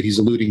something that he's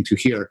alluding to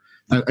here.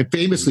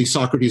 Famously,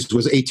 Socrates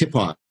was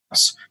atypos.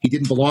 He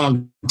didn't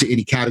belong to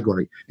any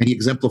category, and he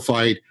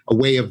exemplified a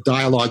way of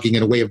dialoguing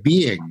and a way of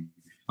being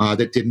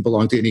that didn't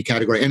belong to any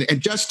category.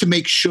 And just to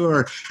make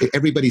sure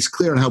everybody's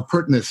clear on how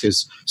pertinent this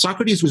is,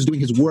 Socrates was doing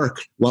his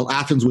work while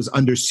Athens was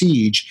under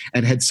siege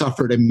and had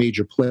suffered a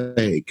major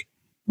plague,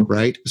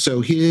 right?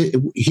 So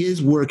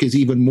his work is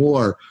even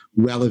more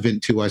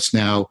relevant to us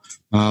now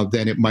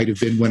than it might have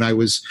been when I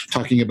was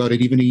talking about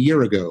it even a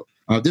year ago.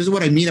 This is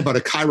what I mean about a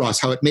kairos,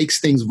 how it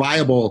makes things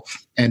viable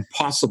and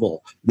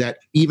possible that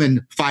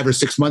even 5 or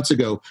 6 months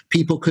ago,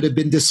 people could have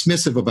been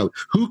dismissive about.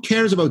 Who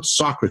cares about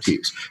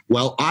Socrates?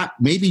 Well,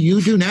 maybe you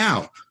do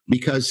now,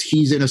 because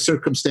he's in a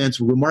circumstance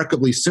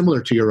remarkably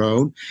similar to your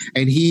own,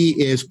 and he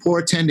is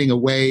portending a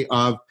way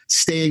of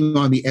staying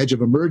on the edge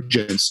of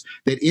emergence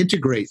that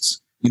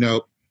integrates, you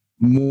know,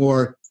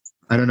 more,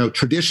 I don't know,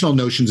 traditional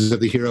notions of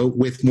the hero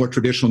with more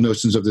traditional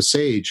notions of the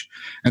sage.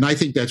 And I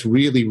think that's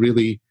really,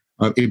 really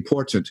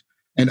important.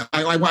 And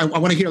I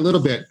want to hear a little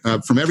bit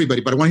from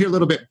everybody, but I want to hear a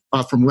little bit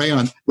from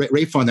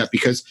Rafe on that,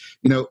 because,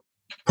 you know,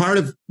 part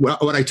of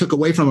what I took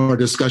away from our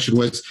discussion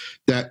was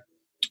that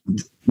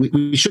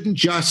we shouldn't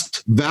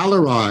just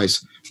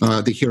valorize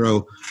the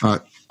hero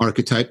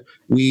archetype.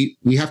 We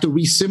have to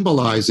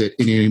re-symbolize it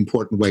in an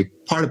important way.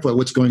 Part of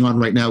what's going on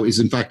right now is,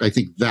 in fact, I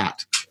think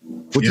that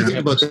What do you think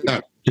about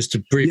that? Just to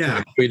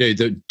briefly,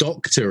 the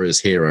doctor as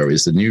hero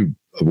is the new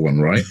one,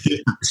 right?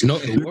 It's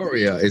not the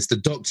warrior; it's the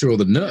doctor or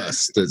the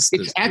nurse.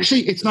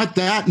 It's not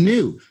that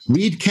new.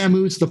 Read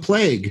Camus' The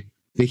Plague.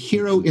 The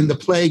hero in The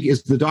Plague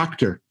is the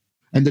doctor,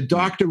 and the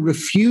doctor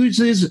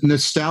refuses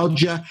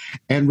nostalgia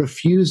and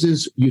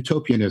refuses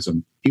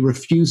utopianism. He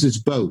refuses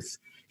both.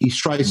 He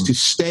tries to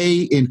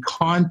stay in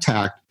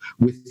contact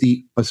with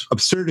the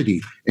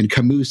absurdity, in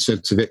Camus'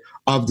 sense of it,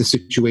 of the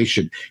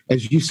situation.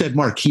 As you said,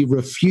 Mark, he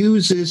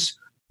refuses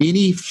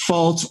any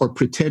false or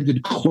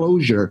pretended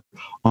closure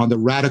on the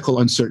radical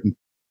uncertainty.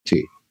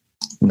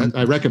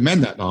 I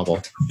recommend that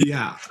novel.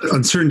 Yeah,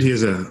 uncertainty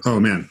is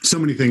so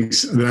many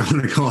things that I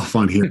want to go off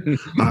on here.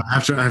 I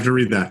have to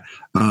read that.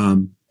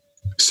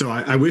 So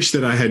I wish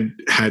that I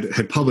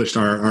had published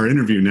our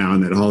interview now,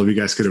 and that all of you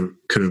guys could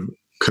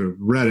have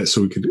read it,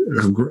 so we could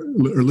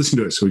or listened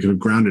to it, so we could have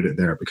grounded it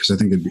there, because I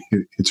think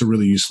it's a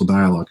really useful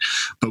dialogue.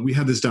 But we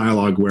have this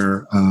dialogue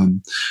where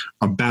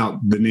about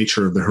the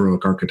nature of the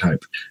heroic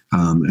archetype,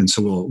 and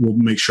so we'll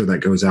make sure that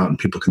goes out and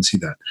people can see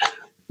that.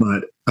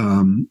 But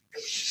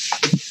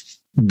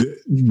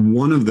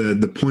one of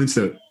the points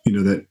that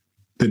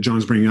that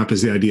John's bringing up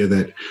is the idea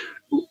that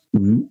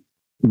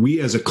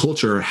we as a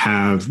culture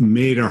have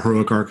made our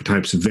heroic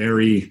archetypes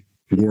very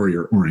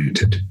warrior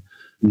oriented.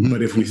 Mm-hmm.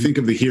 But if we think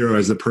of the hero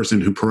as the person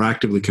who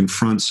proactively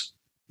confronts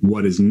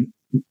what is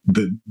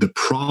the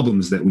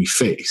problems that we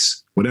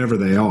face, whatever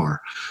they are,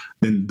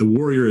 then the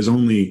warrior is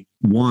only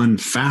one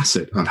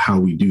facet of how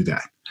we do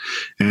that.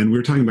 And we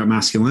were talking about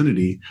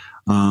masculinity,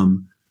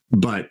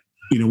 but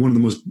one of the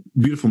most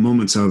beautiful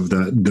moments of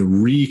the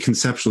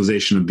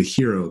reconceptualization of the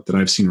hero that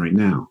I've seen right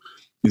now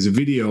is a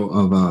video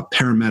of a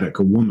paramedic,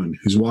 a woman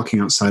who's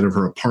walking outside of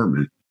her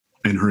apartment,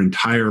 and her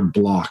entire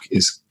block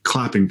is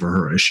clapping for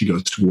her as she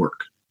goes to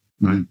work.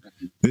 Right?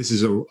 This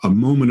is a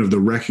moment of the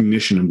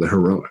recognition of the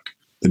heroic.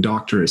 The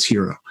doctor is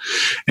hero.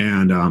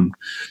 And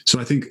so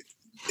I think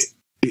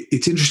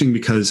it's interesting,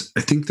 because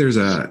I think there's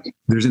an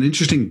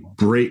interesting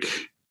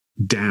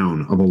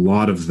breakdown of a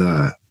lot of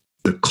the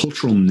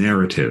cultural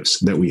narratives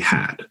that we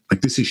had.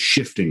 Like, this is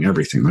shifting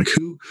everything. Like,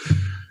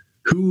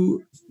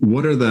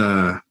 what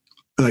are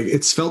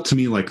it's felt to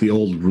me like the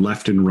old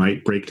left and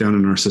right breakdown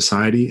in our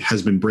society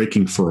has been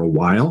breaking for a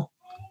while,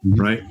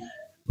 right?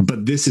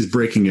 But this is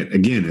breaking it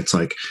again. It's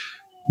like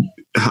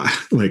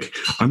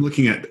I'm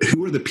looking at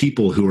who are the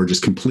people who are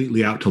just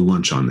completely out to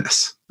lunch on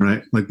this,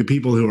 right? Like the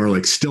people who are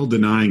like still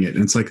denying it.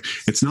 And it's like,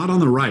 it's not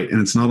on the right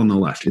and it's not on the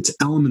left. It's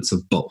elements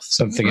of both.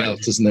 Something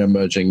else, isn't there,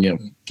 emerging? Yeah.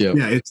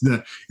 Yeah.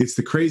 It's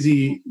the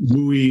crazy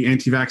wooey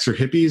anti-vaxxer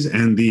hippies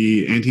and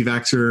the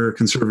anti-vaxxer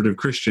conservative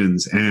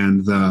Christians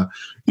and the,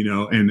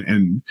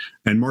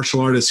 and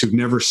martial artists who've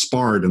never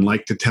sparred and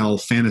like to tell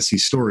fantasy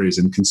stories,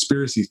 and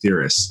conspiracy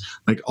theorists.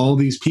 Like, all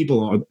these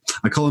people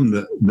I call them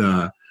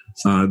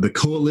the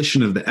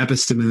coalition of the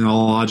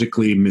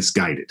epistemologically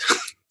misguided.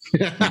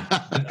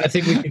 I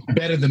think we can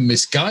better than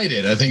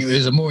misguided. I think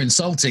there's a more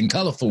insulting,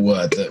 colorful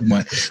word that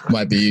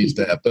might be used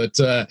there. But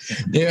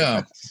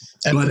yeah.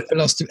 Say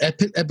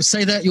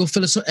that you're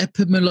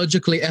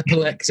etymologically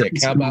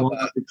epileptic. How about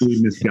that?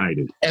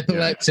 Misguided.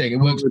 Epileptic. It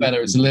works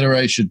better. It's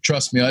alliteration.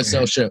 Trust me, I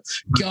sell shit.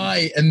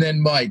 Guy, and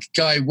then Mike.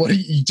 Guy, what are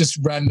you just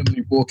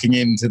randomly walking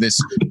into this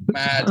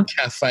mad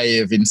cafe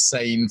of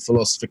insane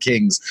philosopher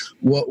kings?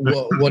 What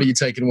are you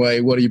taking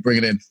away? What are you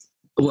bringing in?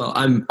 Well,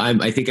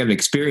 I think I'm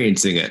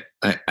experiencing it.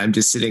 I'm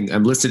just sitting.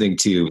 I'm listening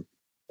to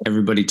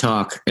everybody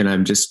talk, and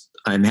I'm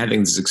having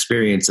this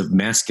experience of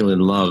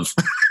masculine love.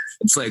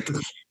 It's like,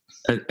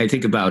 I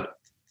think about,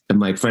 and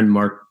my friend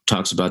Mark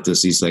talks about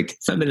this. He's like,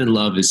 feminine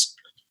love is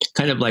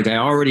kind of like, I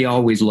already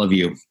always love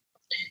you.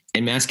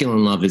 And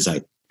masculine love is,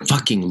 I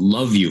fucking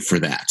love you for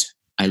that.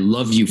 I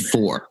love you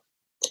for.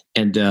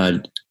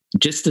 And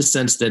just the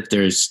sense that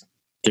there's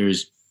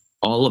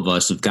all of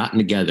us have gotten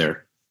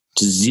together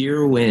to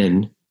zero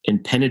in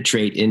and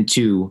penetrate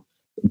into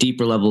a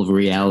deeper level of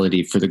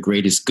reality for the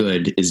greatest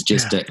good is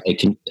just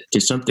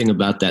there's something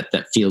about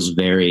that feels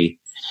very,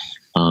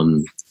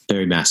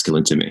 very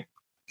masculine to me.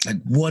 Like,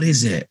 what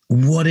is it?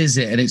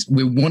 And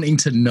we're wanting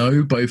to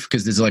know, both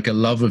because there's like a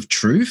love of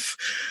truth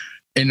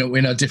in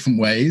our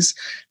different ways,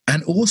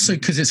 and also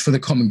because it's for the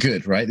common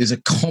good, right? There's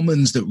a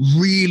commons that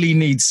really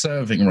needs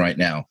serving right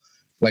now.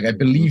 Like, I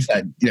believe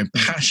that,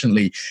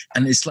 passionately,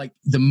 and it's like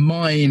the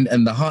mind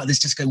and the heart is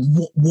just going,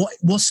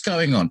 what's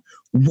going on?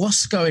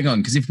 What's going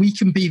on? Because if we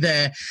can be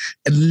there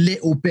a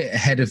little bit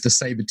ahead of the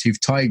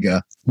saber-toothed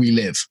tiger, we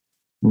live.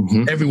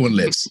 Mm-hmm. Everyone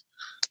lives.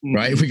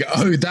 Right? If we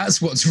go,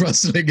 that's what's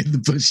rustling in the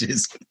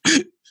bushes.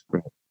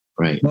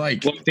 Right.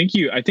 Like, well,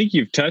 I think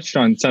you've touched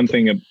on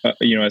something,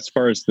 as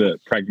far as the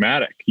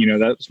pragmatic,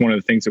 that's one of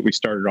the things that we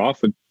started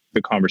off with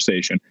the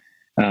conversation.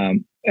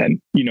 And,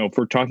 if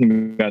we're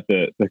talking about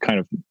the kind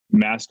of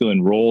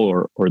masculine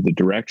role or the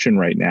direction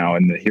right now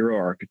and the hero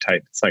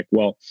archetype, it's like,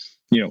 well,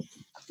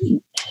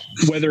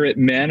 whether it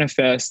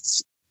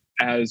manifests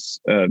as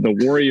the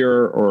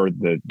warrior or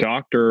the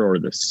doctor or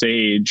the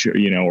sage,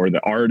 or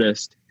the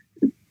artist,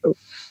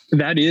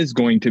 that is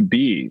going to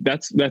be,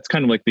 that's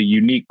kind of like the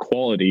unique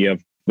quality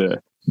of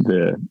the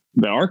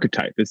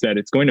archetype, is that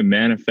it's going to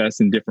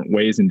manifest in different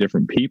ways in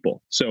different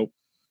people. So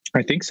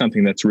I think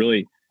something that's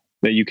really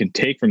that you can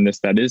take from this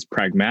that is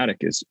pragmatic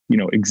is,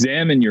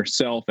 examine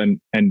yourself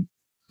and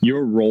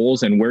your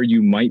roles and where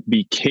you might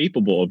be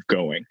capable of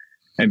going,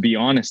 and be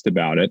honest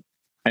about it.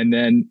 And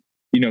then,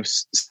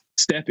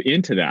 step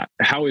into that.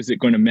 How is it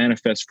going to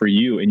manifest for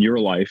you in your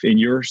life, in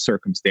your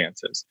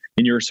circumstances,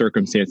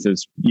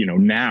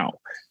 now,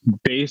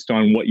 based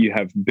on what you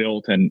have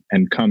built and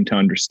come to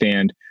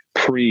understand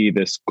pre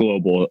this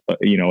global,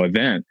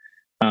 event,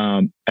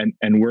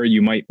 and where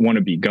you might want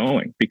to be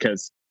going,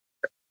 because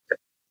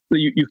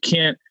you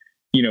can't,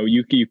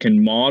 you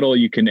can model,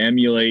 you can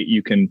emulate,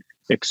 you can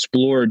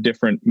explore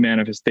different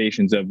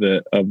manifestations of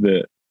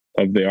the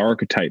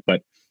archetype,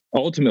 but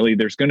ultimately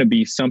there's going to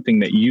be something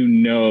that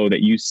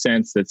that you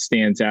sense that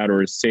stands out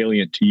or is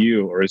salient to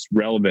you or is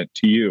relevant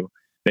to you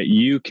that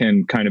you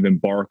can kind of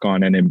embark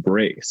on and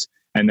embrace.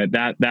 And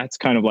that's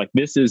kind of like,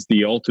 this is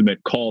the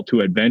ultimate call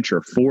to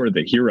adventure for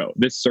the hero.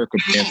 This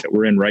circumstance that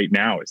we're in right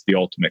now is the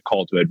ultimate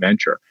call to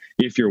adventure,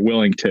 if you're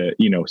willing to,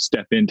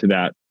 step into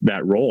that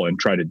role and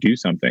try to do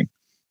something.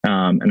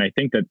 And I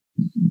think that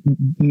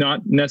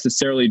not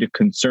necessarily to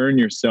concern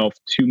yourself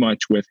too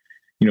much with,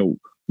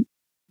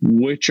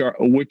 which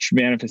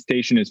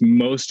manifestation is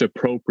most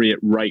appropriate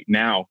right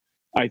now.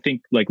 I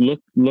think like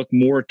look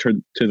more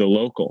to the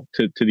local,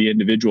 to the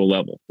individual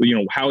level.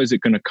 How is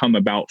it going to come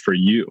about for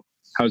you?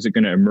 How is it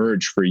going to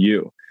emerge for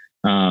you?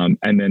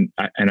 And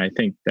I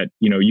think that,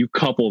 you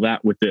couple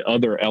that with the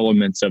other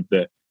elements of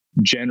the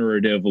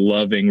generative,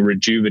 loving,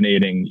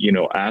 rejuvenating,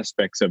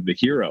 aspects of the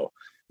hero,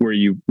 where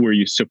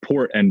you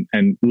support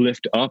and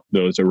lift up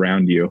those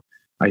around you.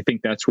 I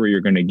think that's where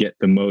you're going to get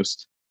the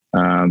most,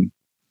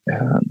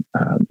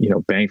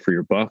 bang for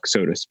your buck,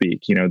 so to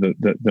speak,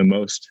 the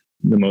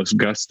most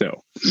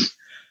gusto.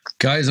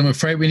 Guys, I'm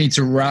afraid we need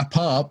to wrap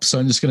up, so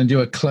I'm just going to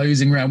do a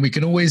closing round. We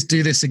can always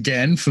do this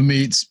again. For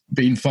me, it's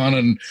been fun,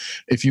 and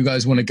if you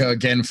guys want to go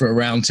again for a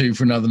round 2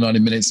 for another 90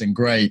 minutes, then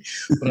great.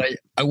 But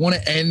I want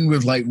to end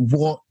with, like,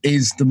 what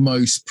is the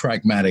most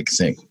pragmatic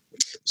thing?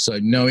 So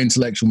no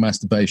intellectual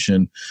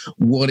masturbation.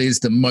 What is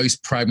the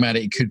most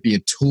pragmatic? It could be a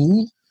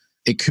tool.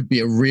 It could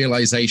be a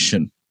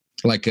realization,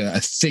 like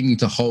a thing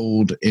to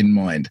hold in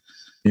mind.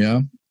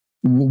 Yeah.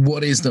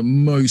 What is the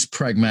most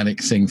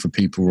pragmatic thing for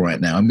people right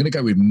now? I'm going to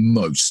go with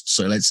most.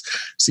 So let's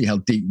see how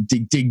dig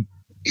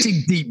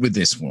deep with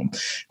this one.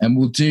 And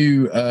we'll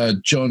do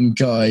John,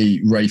 Guy,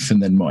 Rafe,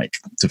 and then Mike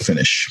to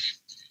finish.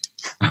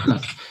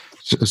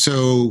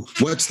 So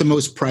what's the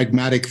most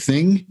pragmatic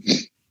thing?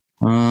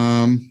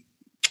 Find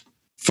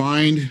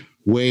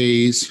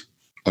ways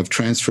of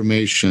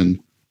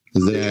transformation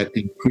that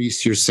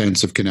increase your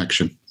sense of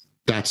connection.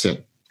 That's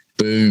it.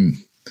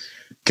 Boom.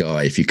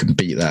 Guy, if you can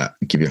beat that,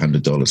 I'll give you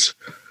 $100.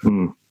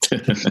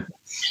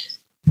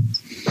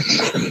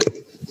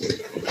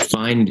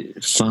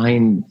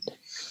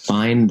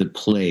 Find the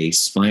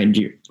place,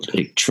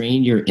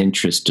 train your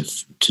interest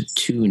to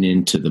tune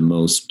into the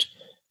most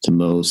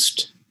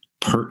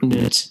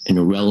pertinent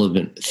and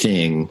relevant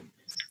thing,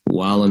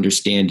 while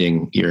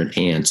understanding you're an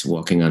ant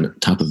walking on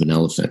top of an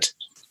elephant,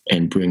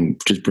 and bring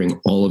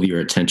all of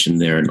your attention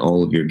there and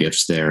all of your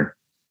gifts there,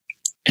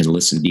 and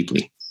listen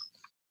deeply.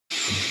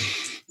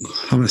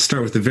 I'm going to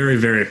start with the very,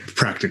 very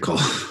practical.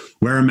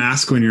 Wear a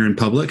mask when you're in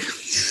public.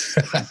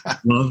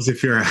 Gloves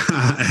if you're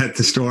at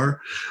the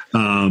store.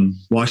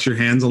 Wash your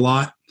hands a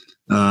lot.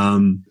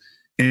 And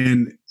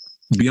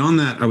beyond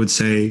that, I would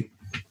say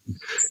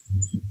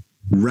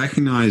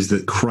recognize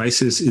that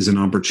crisis is an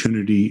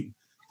opportunity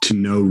to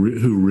know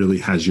who really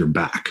has your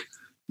back,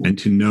 and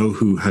to know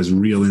who has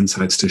real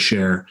insights to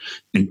share,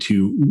 and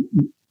to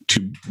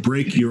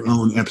break your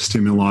own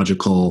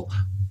epistemological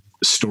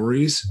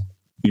stories,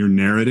 your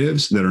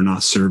narratives that are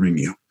not serving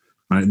you.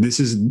 Right?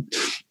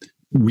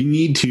 We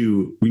need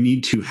to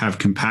have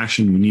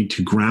compassion. We need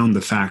to ground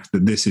the fact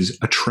that this is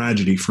a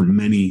tragedy for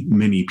many,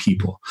 many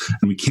people,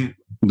 and we can't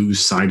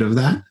lose sight of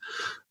that.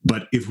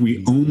 But if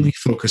we only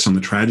focus on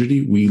the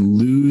tragedy, we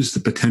lose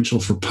the potential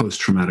for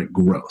post-traumatic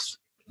growth.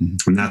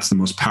 And that's the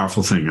most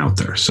powerful thing out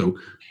there. So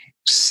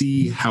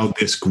see how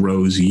this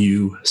grows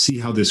you, see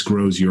how this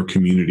grows your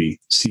community,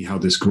 see how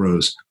this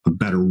grows a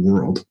better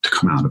world to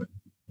come out of it.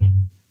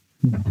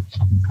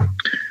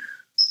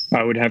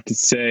 I would have to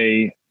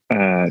say,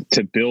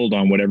 to build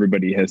on what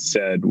everybody has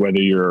said,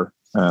 whether you're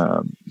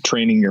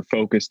training your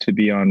focus to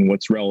be on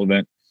what's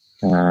relevant,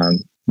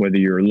 whether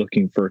you're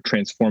looking for a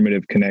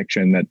transformative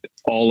connection, that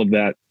all of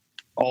that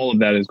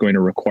is going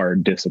to require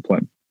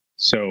discipline.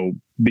 So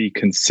be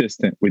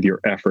consistent with your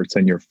efforts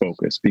and your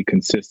focus. Be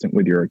consistent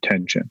with your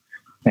attention,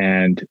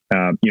 and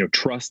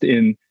trust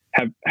in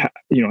have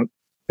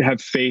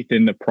faith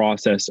in the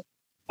process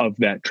of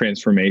that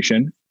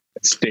transformation.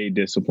 Stay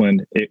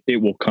disciplined.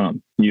 It will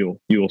come. You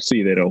will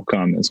see that it'll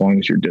come as long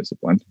as you're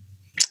disciplined.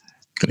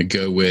 Going to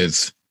go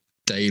with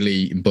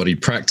daily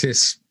embodied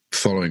practice,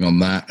 following on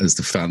that as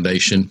the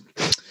foundation.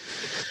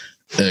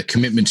 A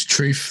commitment to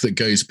truth that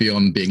goes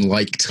beyond being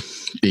liked.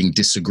 Being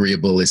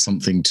disagreeable is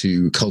something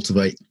to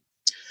cultivate.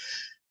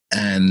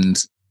 And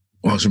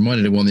I was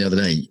reminded of one the other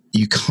day.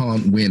 You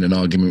can't win an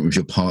argument with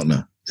your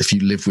partner. If you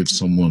live with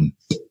someone,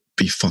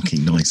 be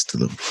fucking nice to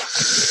them.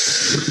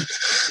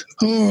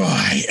 All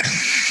right.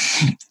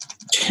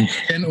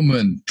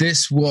 Gentlemen,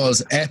 this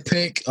was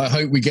epic. I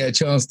hope we get a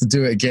chance to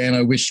do it again.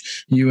 I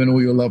wish you and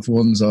all your loved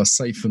ones are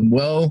safe and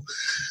well.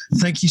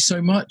 Thank you so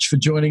much for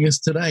joining us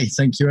today.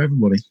 Thank you,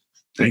 everybody.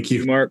 Thank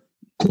you, Mark.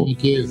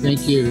 Thank you.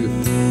 Thank you.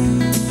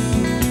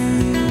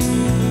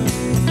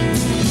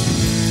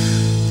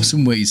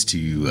 Some ways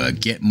to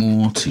get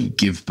more, to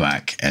give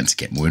back, and to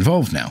get more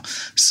involved now.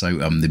 So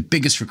the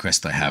biggest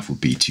request I have would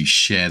be to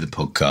share the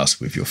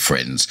podcast with your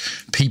friends,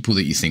 people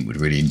that you think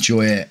would really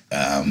enjoy it.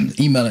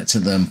 Email it to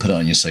them, put it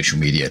on your social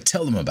media,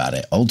 tell them about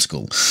it, old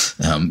school.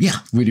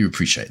 Really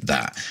appreciate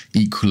that.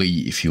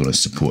 Equally, if you want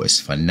to support us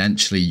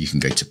financially, you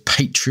can go to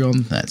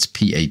Patreon. That's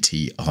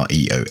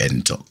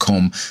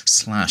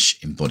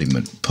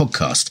patreon.com/Embodiment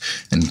Podcast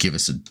and give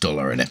us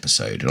 $1 an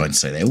episode. And I'd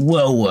say they're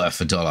well worth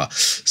 $1.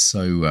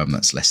 So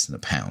that's less than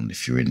 £1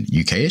 if you're in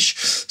UK-ish.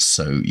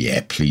 So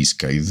yeah, please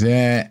go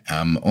there.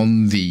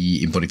 On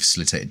the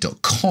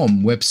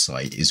embodiedyfacilitator.com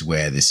website is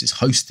where this is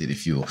hosted.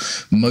 If you're,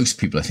 most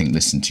people I think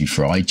listen to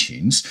for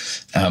iTunes.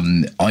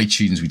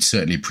 iTunes, we'd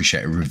certainly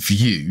appreciate a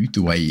review.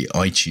 The way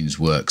iTunes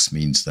works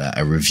means that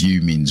a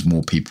review means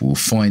more people will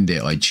find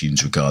it.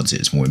 iTunes regards it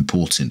as more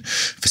important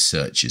for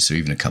searches. So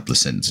even a couple of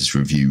sentences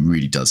review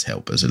really does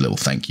help as a little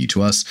thank you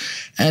to us.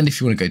 And if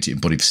you want to go to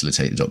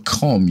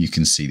embodiedyfacilitator.com, you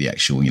can see the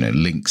actual,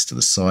 links to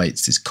the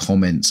sites. There's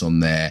comments on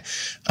there.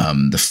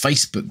 The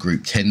Facebook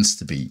group tends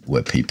to be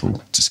where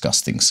people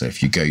discuss things. So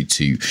if you go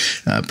to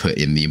put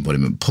in the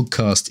Embodiment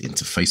Podcast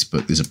into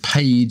Facebook, there's a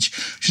page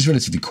which is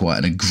relatively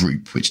quiet and a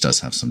group which does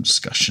have some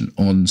discussion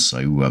on. So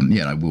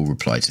I will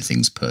reply to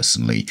things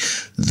personally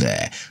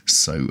there.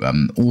 So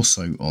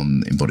also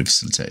on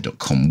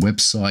embodiedyfacilitator.com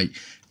website,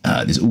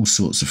 there's all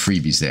sorts of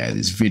freebies there.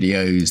 There's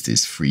videos,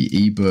 there's free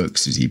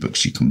ebooks, there's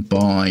ebooks you can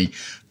buy.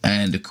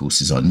 And of course,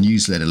 there's our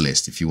newsletter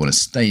list. If you want to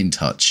stay in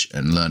touch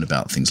and learn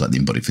about things like the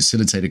Embodied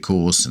Facilitator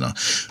Course and our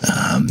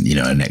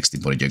next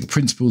Embodied Yoga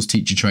Principles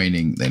teacher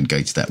training, then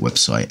go to that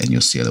website and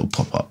you'll see a little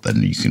pop-up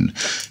and you can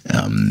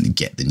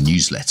get the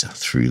newsletter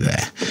through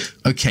there.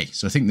 Okay,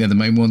 so I think they're the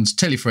main ones.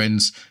 Tell your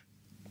friends,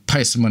 pay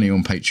us some money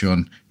on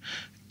Patreon,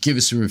 give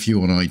us a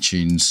review on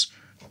iTunes,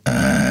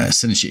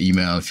 send us your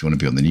email if you want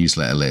to be on the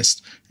newsletter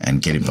list,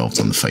 and get involved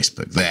on the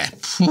Facebook there.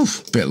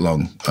 Bit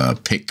long.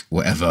 Pick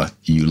whatever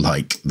you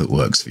like that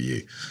works for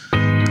you.